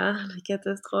 Oh là là, la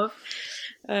catastrophe.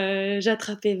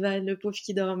 J'attrape Evan, le pauvre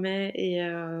qui dormait, et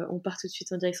on part tout de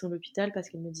suite en direction de l'hôpital parce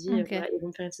qu'elle me dit: OK. «Voilà, ils vont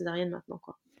me faire une césarienne maintenant,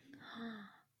 quoi».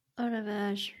 Oh la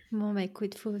vache. Bon, bah,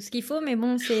 écoute, faut ce qu'il faut, mais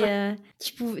bon, c'est,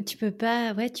 tu peux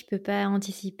pas ouais, tu peux pas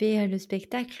anticiper, le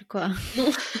spectacle, quoi.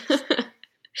 Non,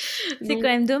 C'est non, quand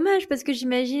même dommage parce que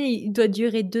j'imagine, il doit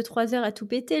durer 2-3 heures à tout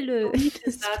péter le oui,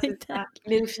 le c'est ça, c'est ça. spectacle.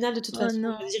 Mais au final, de toute Oh façon,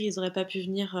 non. je veux dire, ils auraient pas pu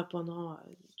venir, pendant,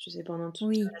 tu sais, pendant toute la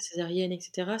Oui. césarienne, et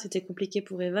cetera. C'était compliqué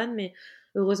pour Evan, mais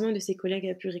heureusement, une de ses collègues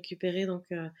a pu le récupérer, donc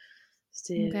OK.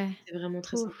 c'était vraiment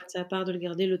très sympa Ouf. de sa part de le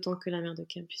garder le temps que la mère de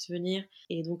Cam puisse venir,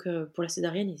 et donc pour la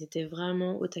césarienne, ils étaient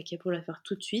vraiment au taquet pour la faire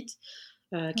tout de suite.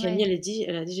 Camille, Ouais. elle a dit: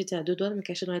 «J'étais à 2 doigts de me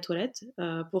cacher dans les toilettes,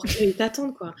 pour qu'ils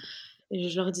t'attendent, quoi». Et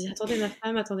je leur dis: attendez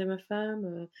ma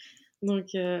femme», donc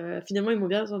finalement, ils m'ont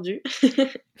bien entendu.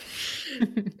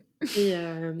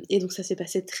 Et donc ça s'est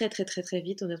passé très, très, très, très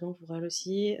vite, honnêtement, pour elle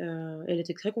aussi. Elle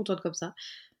était très contente comme ça.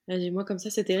 Elle dit: «Moi, comme ça,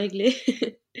 c'était réglé».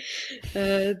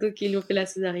 Donc ils lui ont fait la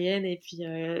césarienne et puis,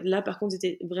 là, par contre,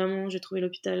 c'était vraiment j'ai trouvé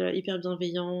l'hôpital, hyper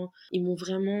bienveillant. Ils m'ont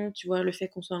vraiment tu vois, le fait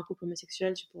qu'on soit un couple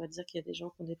homosexuel, tu pourrais dire qu'il y a des gens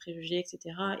qui ont des préjugés et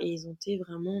cetera et ils ont été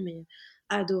vraiment mais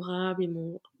adorables. Ils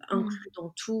m'ont Mmh. inclus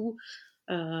dans tout.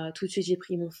 Tout de suite,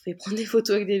 ils m'ont fait prendre des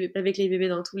photos avec les bébés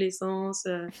dans tous les sens.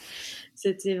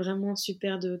 C'était vraiment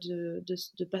super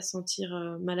de pas se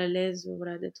sentir, mal à l'aise,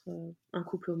 voilà, d'être, un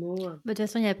couple homo. Bah, de toute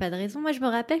façon, il y a pas de raison. Moi, je me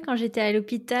rappelle quand j'étais à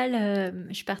l'hôpital,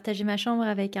 je partageais ma chambre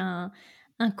avec un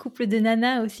couple de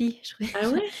nanas aussi. Je trouvais Ah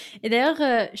ça ouais? et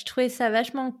d'ailleurs, je trouvais ça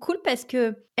vachement cool parce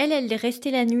qu'elle, elle est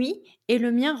restée la nuit et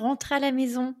le mien rentrait à la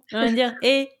maison. On va dire: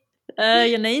 «Hé, il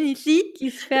y en a une ici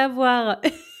qui se fait avoir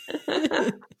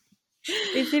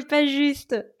et c'est pas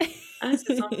juste». Ah,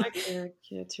 c'est sympa que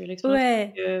tu aies l'expérience parce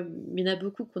Ouais, que, il y en a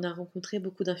beaucoup qu'on a rencontré,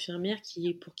 beaucoup d'infirmières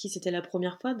pour qui c'était la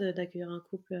première fois d'accueillir un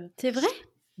couple, c'est vrai?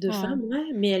 de Oh. femmes, ouais,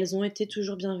 mais elles ont été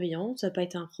toujours bienveillantes, ça a pas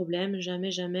été un problème,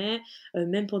 jamais, jamais.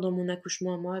 Même pendant mon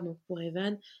accouchement à moi, donc pour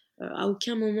Evan, à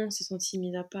aucun moment on s'est sentis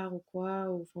mis à part ou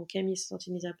quoi, ou enfin Camille s'est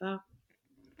sentie mise à part.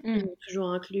 Ils Mmh. m'ont toujours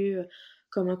inclus,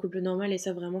 comme un couple normal et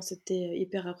ça vraiment c'était,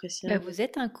 hyper Bah, appréciable. vous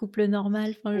êtes un couple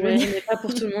normal, enfin, je veux Ouais, dire. mais pas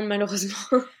pour tout le monde malheureusement.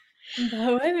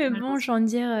 Bah ouais, mais bon, Malheureusement. j'ai envie de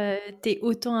dire, tu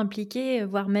autant impliqué,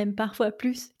 voire même parfois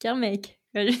plus qu'un mec.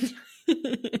 Enfin, je veux dire.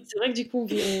 C'est vrai que du coup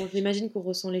j'imagine qu'on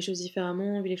ressent les choses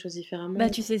différemment, on vit les choses différemment, Bah, on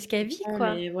tu sais ce qu'elle vit, comprend,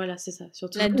 quoi. mais voilà, c'est ça,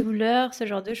 surtout La douleur, ce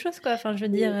genre de choses, quoi. Enfin, je veux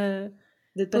dire, oui,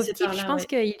 d'être pauvre passé type, par je là, pense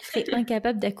ouais. qu'il serait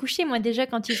incapable d'accoucher. Moi, déjà,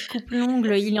 quand il se coupe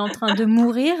l'ongle, il est en train de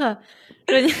mourir.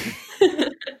 Je veux dire,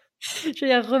 je veux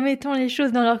dire, remettons les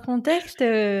choses dans leur contexte.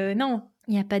 Non,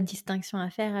 il n'y a pas de distinction à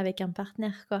faire avec un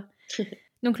partenaire, quoi.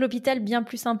 Donc, l'hôpital, bien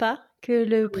plus sympa que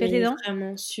le Mais précédent.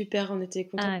 vraiment super, on était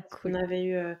contents Ah, parce qu'on cool. avait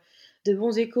eu, de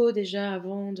bons échos déjà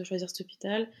avant de choisir cet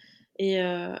hôpital et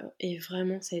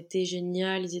vraiment ça a été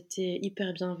génial. Ils étaient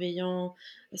hyper bienveillants.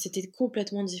 C'était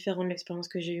complètement différent de l'expérience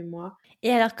que j'ai eue moi.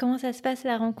 Et alors, comment ça se passe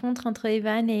la rencontre entre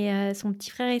Evan et son petit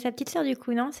frère et sa petite sœur, du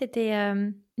coup, non? C'était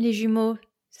les jumeaux.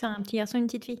 C'est un petit garçon et une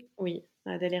petite fille. Oui,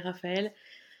 Adèle et Raphaël.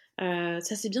 Ça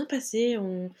s'est bien passé.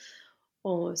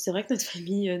 C'est vrai que notre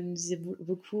famille, nous disait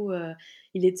beaucoup,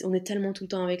 on est tellement tout le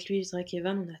temps avec lui. C'est vrai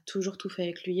qu'Evan, on a toujours tout fait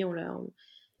avec lui.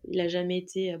 Il a jamais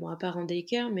été, bon, à part en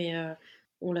daycare, mais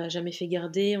on l'a jamais fait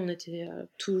garder. On était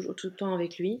toujours tout le temps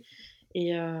avec lui.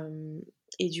 Et, euh,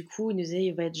 et du coup, il nous disait,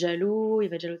 il va être jaloux de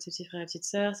ses petits frères et petites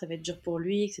sœurs, ça va être dur pour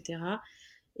lui, etc.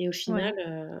 Et au final,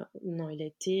 Ouais. non, il a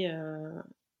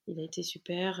été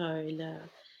super.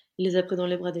 Il les a pris dans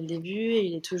les bras dès le début et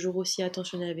il est toujours aussi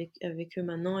attentionné avec eux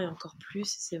maintenant et encore plus.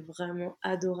 C'est vraiment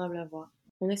adorable à voir.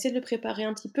 On essaie de le préparer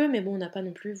un petit peu, mais bon, on n'a pas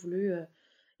non plus voulu.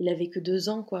 Il avait que 2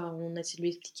 ans, quoi. On a essayé de lui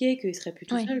expliquer qu'il serait plus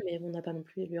tout Ouais. seul, mais on n'a pas non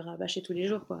plus lui rabâcher tous les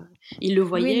jours, quoi. Il le Oui,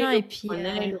 voyait, non, il le et puis,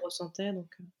 comprenait, il le ressentait, donc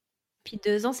puis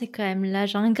 2 ans, c'est quand même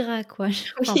l'âge ingrat, quoi.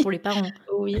 Enfin, oui, pour les parents.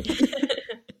 oui.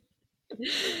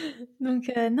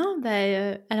 Donc, non,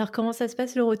 bah, alors comment ça se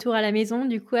passe le retour à la maison,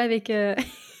 du coup, avec,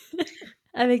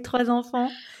 avec 3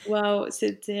 enfants? Waouh,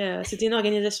 c'était une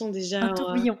organisation Un déjà,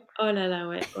 tourbillon. oh là là,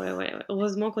 ouais, ouais, ouais, ouais.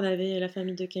 Heureusement qu'on avait la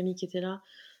famille de Camille qui était là.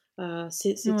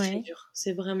 C'est très Ouais. dur,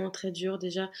 c'est vraiment très dur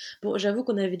déjà. Bon, j'avoue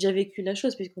qu'on avait déjà vécu la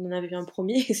chose puisqu'on en avait eu un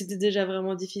premier et c'était déjà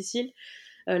vraiment difficile.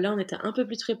 Là, on était un peu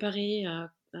plus préparés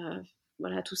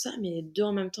voilà, tout ça, mais 2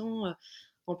 en même temps,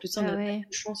 en plus ça, on Bah n'a pas ouais. eu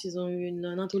de chance, ils ont eu une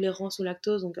intolérance au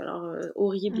lactose, donc alors,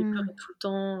 horrible, ils Mmh. pleuraient tout le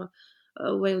temps.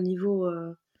 Ouais,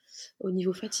 au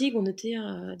niveau fatigue, on était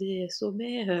à des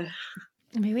sommets,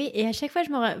 Mais oui, et à chaque fois,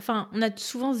 enfin, on a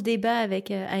souvent ce débat avec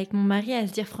mon mari à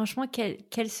se dire franchement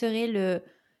quel serait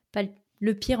pas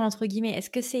le pire entre guillemets. Est-ce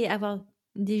que c'est avoir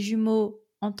des jumeaux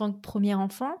en tant que premier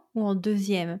enfant ou en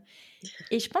deuxième?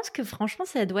 Et je pense que franchement,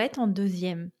 ça doit être en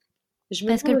deuxième. je me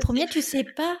Parce que demande le aussi. premier, tu sais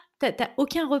pas, t'as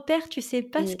aucun repère, tu sais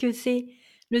pas ce Mmh, que c'est.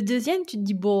 Le deuxième, tu te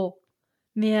dis bon,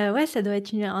 mais ouais, ça doit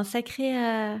être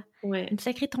ouais, une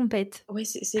sacrée tempête. ouais,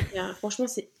 c'est clair. Franchement,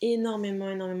 c'est énormément,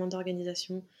 énormément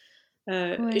d'organisation. Et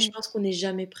je Ouais. pense qu'on n'est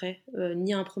jamais prêt,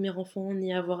 ni à un premier enfant,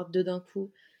 ni à avoir 2 d'un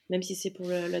coup, même si c'est pour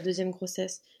la deuxième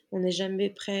grossesse. On n'est jamais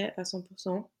prêt à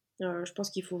 100%. Je pense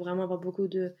qu'il faut vraiment avoir beaucoup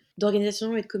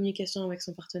d'organisation et de communication avec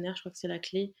son partenaire. Je crois que c'est la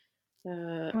clé,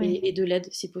 Ouais. et de l'aide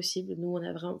si possible. Nous, on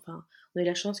a eu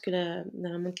la chance que la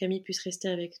maman de Camille puisse rester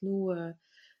avec nous,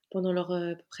 pendant leurs,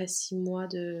 à peu près 6 mois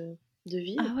de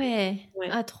vie. Ah ouais. Ouais,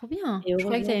 Ah, trop bien. et Je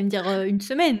croyais que tu heureusement. allais me dire une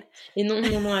semaine. Et non,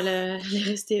 non, non, elle est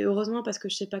restée heureusement parce que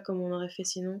je sais pas comment on aurait fait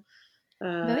sinon. Bah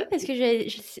Heu, oui, parce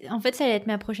que en fait, ça allait être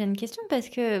ma prochaine question parce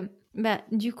que, bah,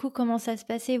 du coup, comment ça se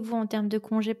passait, vous, en termes de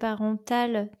congé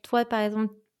parental? Toi, par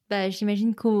exemple, bah,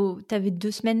 j'imagine que tu avais 2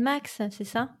 semaines max, c'est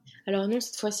ça? Alors non,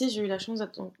 cette fois-ci, j'ai eu la chance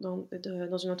d'être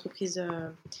dans une entreprise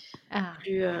Ah,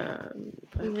 plus, plus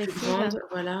progressive. grande,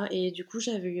 voilà. Et du coup,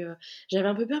 j'avais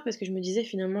un peu peur parce que je me disais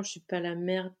finalement, je suis pas la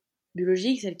mère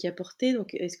biologique, celle qui a porté,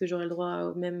 donc est-ce que j'aurai le droit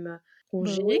au même Bah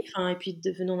congé? oui. Enfin, et puis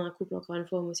devenant d'un couple encore une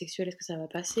fois homosexuel, est-ce que ça va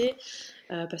passer?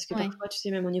 Parce que Ouais. parfois, tu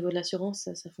sais, même au niveau de l'assurance,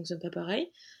 ça fonctionne pas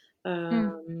pareil.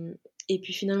 Mmh. Et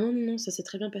puis finalement, non, ça s'est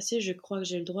très bien passé. Je crois que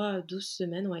j'ai le droit à 12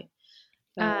 semaines, ouais.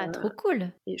 Heu Ah, trop cool.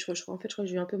 et je crois que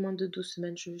j'ai eu un peu moins de 12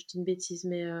 semaines, je dis une bêtise,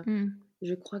 mais Mmh.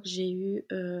 je crois que j'ai eu,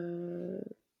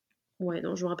 ouais,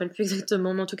 non, je me rappelle plus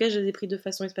exactement, mais en tout cas, je les ai pris de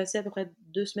façon espacée, à peu près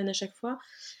 2 semaines à chaque fois.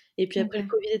 Et puis après le OK.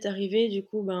 covid est arrivé, du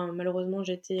coup, ben, malheureusement,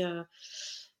 j'étais,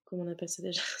 comment on appelle ça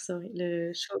déjà? Sorry,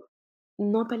 le chaud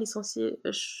non pas licencié,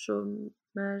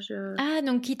 chômage, Ah,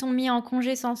 donc ils t'ont mis en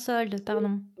congé sans solde, oui,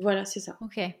 pardon. voilà, c'est ça.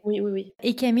 OK. Oui, oui, oui.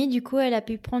 Et Camille, du coup, elle a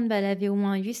pu prendre, bah, elle avait au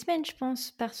moins 8 semaines, je pense,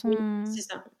 par Oui, son c'est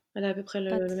ça. Elle a à peu près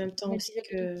pas le même temps elle aussi faisait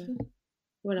plus que petit.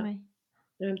 voilà, Ouais.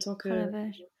 le même temps Oh la que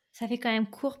vache. Ça fait quand même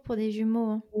court pour des jumeaux,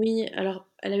 hein. oui, alors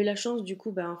elle a eu la chance du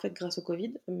coup, bah, en fait, grâce au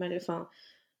covid,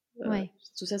 heu, Ouais.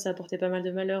 tout ça, ça a apporté pas mal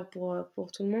de malheur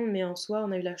pour tout le monde, mais en soi,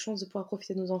 on a eu la chance de pouvoir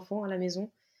profiter de nos enfants à la maison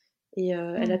et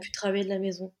elle a Mmh. pu travailler de la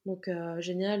maison, donc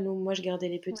génial. Moi, je gardais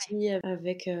les Ouais. petits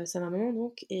avec, sa maman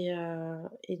donc et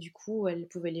du coup, elle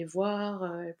pouvait les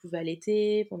voir, elle pouvait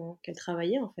allaiter pendant qu'elle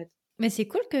travaillait, en fait. Mais c'est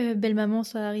cool que belle-maman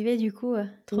soit arrivée du coup,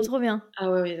 trop, Oui. trop bien.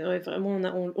 Ah ouais, ouais, ouais, vraiment,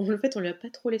 en fait, on lui a pas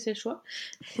trop laissé le choix.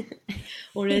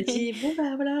 On lui a dit: «Bon,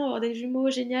 bah, voilà, on va avoir des jumeaux,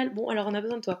 génial. Bon, alors on a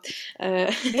besoin de toi». Heu,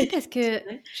 Oui, parce que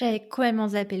ouais. j'avais complètement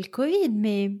zappé le Covid,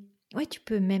 mais ouais, tu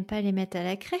peux même pas les mettre à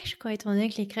la crèche, quoi, étant donné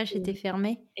que les crèches étaient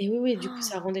fermées. Et oui, oui, du coup, Oh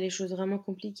ça rendait les choses vraiment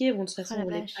compliquées. Bon, de toute oh façon, la on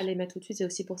voulait pas vache. les mettre tout de suite. C'est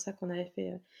aussi pour ça on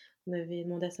avait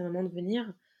demandé à sa maman de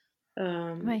venir.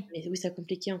 Ouais. Mais oui, ça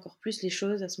compliquait encore plus les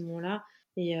choses à ce moment-là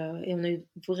et on a eu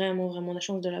vraiment, vraiment la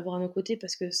chance de l'avoir à nos côtés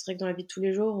parce que c'est vrai que dans la vie de tous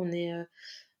les jours,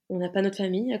 on n'a pas notre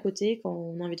famille à côté quand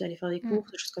on a envie d'aller faire des courses,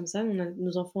 Mmh. des choses comme ça. On a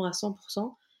nos enfants à 100.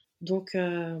 Donc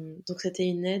c'était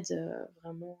une aide,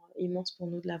 vraiment immense pour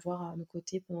nous de l'avoir à nos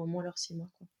côtés pendant au moins leurs 6 mois,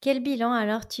 quoi. Quel bilan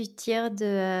alors tu tires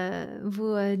de,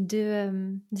 vos,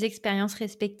 2, expériences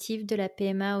respectives de la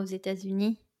PMA aux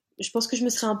États-Unis? Je pense que je me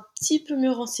serais un petit peu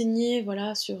mieux renseignée,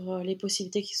 voilà, sur, les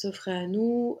possibilités qui s'offraient à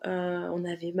nous. On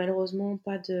n'avait malheureusement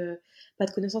pas de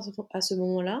connaissances à ce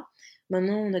moment-là.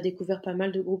 Maintenant, on a découvert pas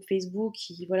mal de groupes Facebook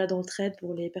qui, voilà, d'entraide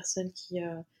pour les personnes qui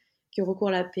ont recours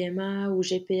à la PMA ou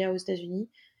GPA aux États-Unis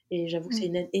et j'avoue que c'est Mmh.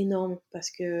 une aide énorme parce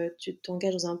que tu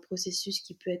t'engages dans un processus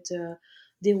qui peut être,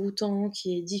 déroutant,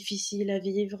 qui est difficile à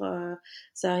vivre,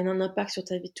 ça a un impact sur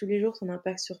ta vie de tous les jours, ça a un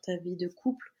impact sur ta vie de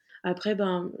couple. Après,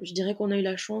 ben, je dirais qu'on a eu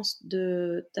la chance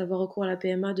d'avoir recours à la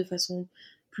PMA de façon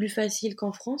plus facile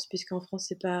qu'en France, puisqu'en France,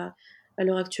 c'est pas à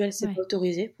l'heure actuelle, c'est pas Ouais.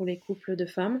 autorisé pour les couples de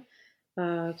femmes,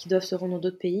 qui doivent se rendre dans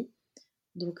d'autres pays.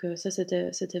 Donc ça,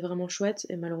 c'était vraiment chouette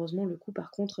et malheureusement, le coût,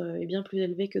 par contre, est bien plus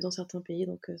élevé que dans certains pays,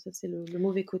 donc ça, c'est le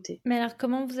mauvais côté. Mais alors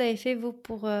comment vous avez fait vous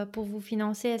pour vous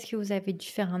financer? Est-ce que vous avez dû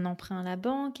faire un emprunt à la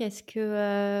banque? Est-ce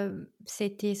que,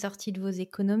 c'était sorti de vos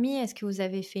économies? Est-ce que vous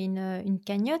avez fait une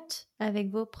cagnotte avec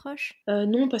vos proches?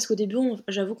 Non, parce qu'au début,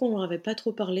 j'avoue qu'on leur avait pas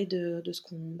trop parlé de ce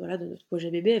qu'on voilà, de notre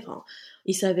projet bébé. Enfin,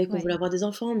 ils savaient qu'on voulait Ouais, avoir des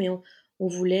enfants, mais on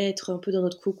voulait être un peu dans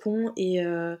notre cocon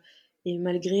et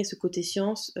malgré ce côté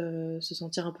science, se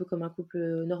sentir un peu comme un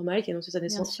couple, normal qui annonçait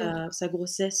bien sûr. sa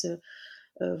grossesse,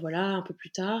 voilà, un peu plus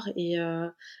tard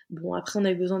bon, après on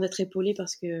a eu besoin d'être épaulés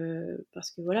parce que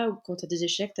voilà, quand tu as des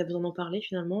échecs, tu as besoin d'en parler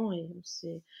finalement et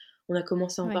on a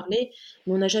commencé à en Ouais. parler,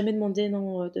 mais on n'a jamais demandé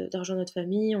non, d'argent à notre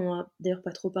famille. On a d'ailleurs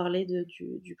pas trop parlé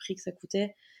du prix que ça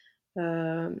coûtait.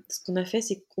 Ce qu'on a fait,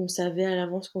 c'est qu'on savait à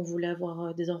l'avance qu'on voulait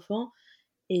avoir, des enfants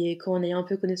et quand on a eu un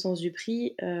peu connaissance du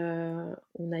prix,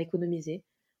 on a économisé.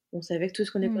 On savait que tout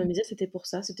ce qu'on Mmh. économisait, c'était pour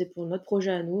ça, c'était pour notre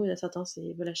projet à nous. Il y a certains,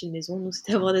 c'est veulent acheter une maison, nous,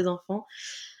 c'était avoir des enfants.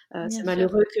 Bien C'est sûr.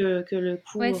 malheureux que le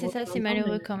Ouais, coût c'est ça, c'est représente tant, mais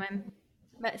malheureux quand même.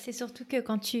 Bah, c'est surtout que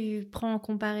quand tu prends en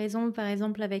comparaison, par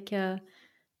exemple, avec,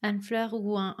 Anne Fleur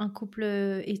ou un couple,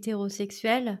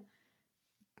 hétérosexuel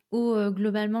où,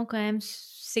 globalement quand même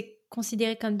c'est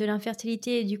considéré comme de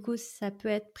l'infertilité et du coup ça peut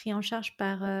être pris en charge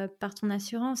par ton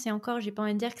assurance et encore j'ai pas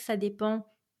envie de dire que ça dépend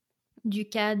du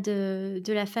cas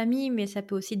de la famille, mais ça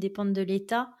peut aussi dépendre de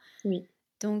l'État. oui.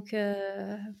 Donc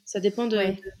Ça dépend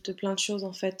ouais. de plein de choses,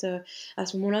 en fait, à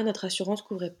ce moment-là, notre assurance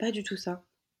couvrait pas du tout ça.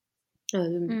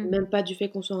 Mmh. Même pas du fait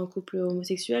qu'on soit un couple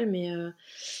homosexuel, mais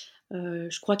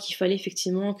je crois qu'il fallait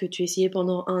effectivement que tu essayais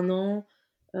pendant 1 an,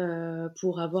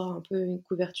 pour avoir un peu une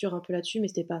couverture un peu là-dessus, mais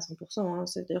c'était pas à 100 hein,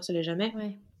 d'ailleurs ça l'est jamais.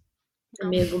 Ouais. Non,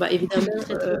 Mais bon, bah, évidemment, ce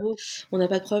serait trop beau. on n'a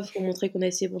pas de preuves pour montrer qu'on a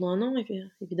essayé pendant un an,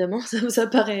 évidemment, ça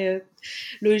paraît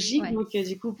logique. Ouais. Donc,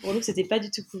 du coup, pour nous, c'était pas du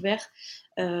tout couvert.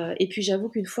 Et puis, j'avoue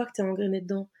qu'une fois que t'es engrené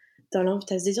dedans, t'as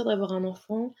ce désir d'avoir un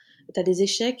enfant, t'as des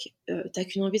échecs, t'as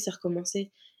qu'une envie, c'est recommencer.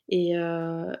 Et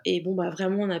bon, bah,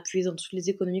 vraiment, on a puisé dans toutes les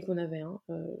économies qu'on avait, hein,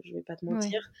 je vais pas te Ouais.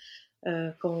 mentir.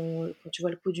 Quand tu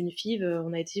vois le coût d'une FIV,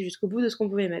 on a été jusqu'au bout de ce qu'on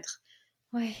pouvait mettre.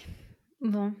 Ouais.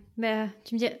 Bon, bah,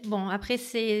 tu me dis, bon, après,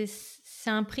 c'est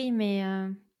un prix, mais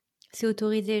c'est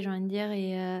autorisé, j'ai envie de dire,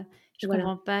 et je Voilà.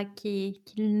 comprends pas qu'ils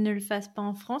ne le fassent pas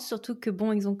en France, surtout que,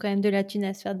 bon, ils ont quand même de la thune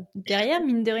à se faire derrière,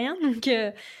 mine de rien, donc il y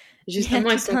a Justement,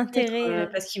 ils tout sont contre, intérêt.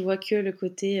 parce qu'ils voient que le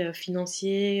côté,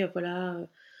 financier, voilà,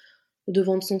 de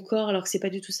vendre son corps, alors que c'est pas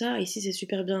du tout ça. Ici, c'est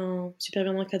super bien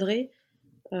encadré.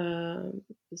 Heu,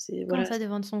 c'est Comment voilà, ça, de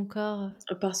vendre son corps?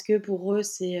 parce que pour eux,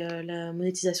 c'est, la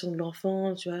monétisation de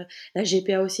l'enfant, tu vois? La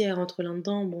GPA aussi, elle rentre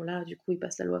là-dedans. Bon là, du coup, ils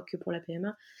passent la loi que pour la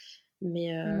PMA, Hmm,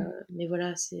 mais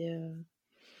voilà, c'est,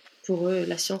 pour eux,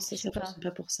 la science, je sais ça pas. fonctionne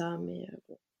pas pour ça, mais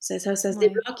bon, ça se Ouais.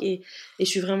 débloque et je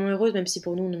suis vraiment heureuse, même si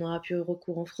pour nous, on n'en aura plus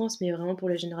recours en France, mais vraiment pour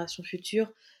les générations futures,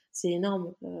 c'est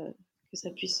énorme, que ça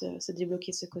puisse, se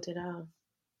débloquer de ce côté-là.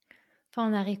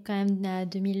 Enfin, on arrive quand même à Oui.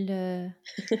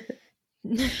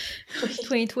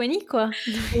 2020, quoi.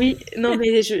 Oui, non,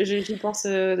 mais j'y pense,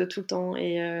 de tout le temps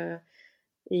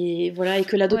et voilà et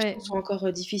que l'adoption Ouais. soit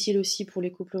encore, difficile aussi pour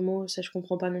les couples homo, ça je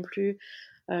comprends pas non plus.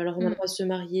 Alors on a le Hmm. droit de se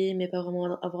marier, mais pas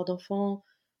vraiment avoir d'enfants.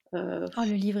 Heu, Oh,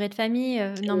 le livret de famille,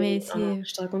 non, mais oh non, c'est...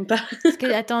 je te raconte pas. Parce que,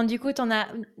 attends, du coup, t'en as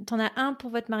un pour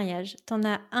votre mariage, t'en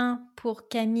as un pour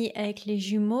Camille avec les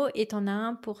jumeaux et t'en as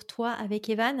un pour toi avec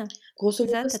Evan. Grosso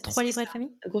C'est ça? modo, T'as c'est 3 c'est livrets ça. de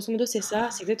famille? Grosso modo, c'est ça,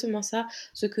 c'est exactement ça.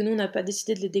 Ce que nous, on n'a pas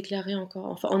décidé de les déclarer encore.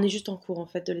 Enfin, on est juste en cours, en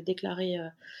fait, de les déclarer,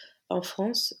 en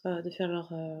France, de faire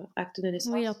leur, acte de Oui,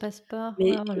 leur naissance. passeport.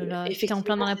 Mais Oh là là, t'es en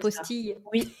plein effectivement, dans la c'est ça. postille.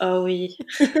 Oui, oh oui.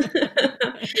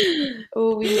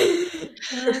 Oh oui.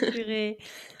 Ah, purée.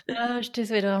 Ah, je te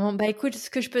souhaite vraiment. Bah écoute, ce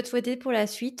que je peux te souhaiter pour la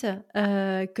suite,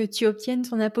 que tu obtiennes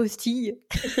ton apostille.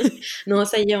 Non,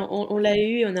 ça y est, on l'a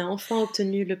eu, on a enfin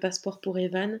obtenu le passeport pour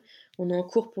Evan. On est en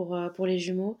cours pour les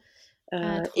jumeaux.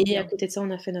 Ah, trop Et à bien. côté de ça, on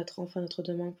a fait notre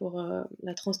demande pour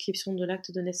la transcription de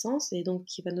l'acte de naissance et donc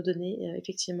qui va nous donner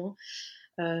effectivement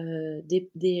des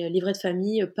livrets de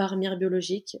famille par mère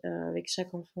biologique avec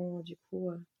chaque enfant du coup.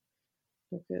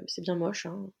 Donc c'est bien moche,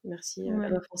 hein. Merci la Ouais.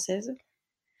 loi française.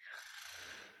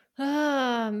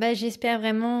 Ah, bah j'espère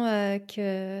vraiment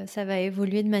que ça va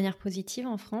évoluer de manière positive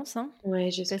en France, hein, Ouais,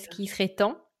 parce j'espère. qu'il serait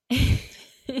temps.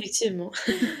 Effectivement.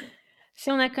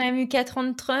 Si on a quand même eu 4 ans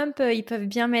de Trump, ils peuvent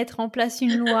bien mettre en place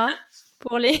une loi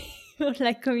pour les pour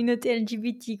la communauté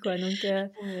LGBT, quoi. Donc,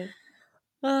 Ouais.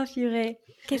 oh purée.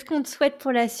 Qu'est-ce qu'on te souhaite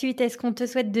pour la suite? Est-ce qu'on te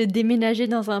souhaite de déménager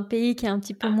dans un pays qui est un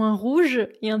petit peu moins rouge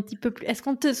et un petit peu plus... Est-ce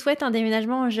qu'on te souhaite un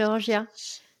déménagement en Géorgie?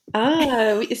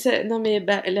 Ah oui, non mais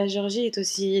bah, la Géorgie est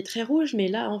aussi très rouge, mais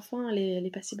là enfin elle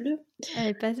est passée bleue.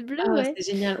 Elle passe bleue, Ah, ouais.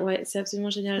 c'est génial, ouais, c'est absolument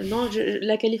génial. Non,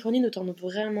 la Californie nous tente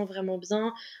vraiment, vraiment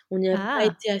bien. On n'y a pas Ah,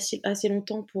 été assez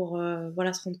longtemps pour,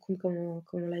 voilà, se rendre compte comment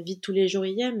la vie de tous les jours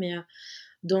y est, mais,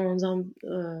 dans un,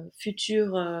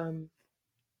 futur,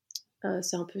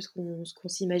 c'est un peu ce qu'on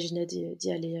s'imaginait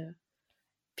d'y aller,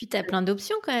 puis t'as plein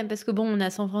d'options quand même, parce que bon, on a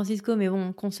San Francisco, mais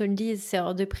bon, qu'on se le dise, c'est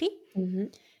hors de prix. mmh.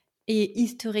 Et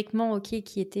historiquement, ok,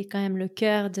 qui était quand même le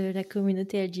cœur de la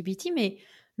communauté LGBT, mais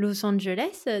Los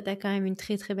Angeles, t'as quand même une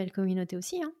très très belle communauté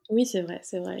aussi, hein. Oui, c'est vrai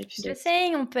et puis Just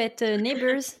saying, on peut être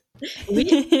neighbors. oui,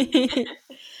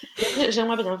 mais après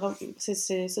j'aimerais bien, enfin,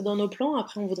 c'est dans nos plans.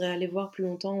 Après on voudrait aller voir plus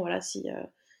longtemps, voilà, si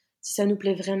ça nous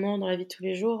plaît vraiment dans la vie de tous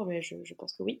les jours, mais je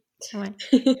pense que oui. Ouais.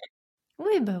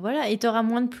 Oui, bah voilà, et t'auras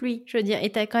moins de pluie, je veux dire,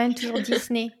 et t'as quand même toujours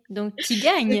Disney, donc t'y C'est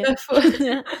gagnes. pas faux.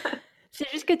 C'est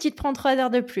juste que tu te prends 3 heures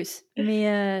de plus,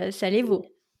 mais ça les vaut.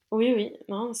 Oui, oui,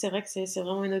 non, c'est vrai que c'est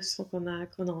vraiment une option qu'on a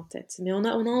en tête. Mais on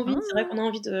a envie, c'est vrai qu'on a Ah,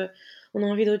 envie on a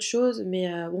envie d'autre chose, mais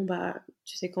bon, bah,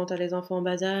 tu sais, quand tu as les enfants en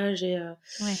bas âge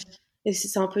ouais. et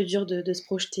c'est un peu dur de se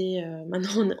projeter.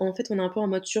 Maintenant, en fait, on est un peu en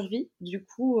mode survie. Du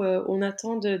coup, on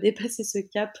attend de dépasser ce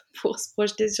cap pour se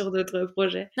projeter sur d'autres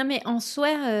projets. Non, mais en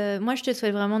soi, moi, je te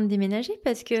souhaite vraiment de déménager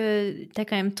parce que t'as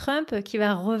quand même Trump qui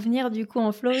va revenir du coup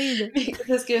en Floride. Mais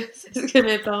c'est ce que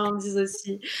mes parents me disent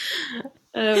aussi.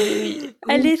 Oui, oui. Oui,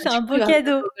 Allez, bah, c'est du un coup, il beau va revenir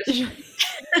cadeau. au Golfe.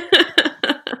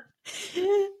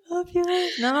 Oh purée.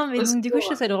 Non, non, mais Au donc du coup, je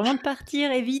te secours. souhaite vraiment de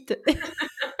partir et vite.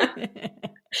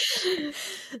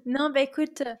 Non, bah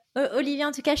écoute, Olivier,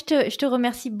 en tout cas, je te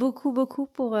remercie beaucoup, beaucoup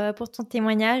pour ton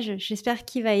témoignage. J'espère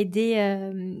qu'il va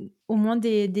aider au moins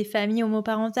des familles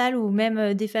homoparentales ou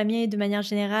même des familles de manière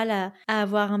générale à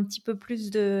avoir un petit peu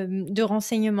plus de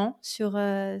renseignements sur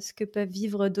ce que peuvent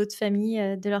vivre d'autres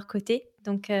familles de leur côté.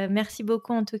 Donc, merci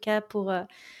beaucoup en tout cas pour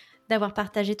d'avoir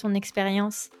partagé ton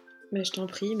expérience. Mais je t'en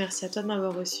prie, merci à toi de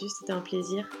m'avoir reçu, c'était un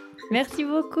plaisir. Merci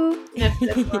beaucoup. Merci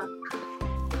à toi.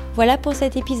 Voilà pour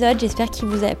cet épisode, j'espère qu'il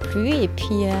vous a plu et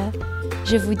puis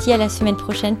je vous dis à la semaine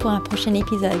prochaine pour un prochain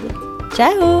épisode.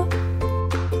 Ciao!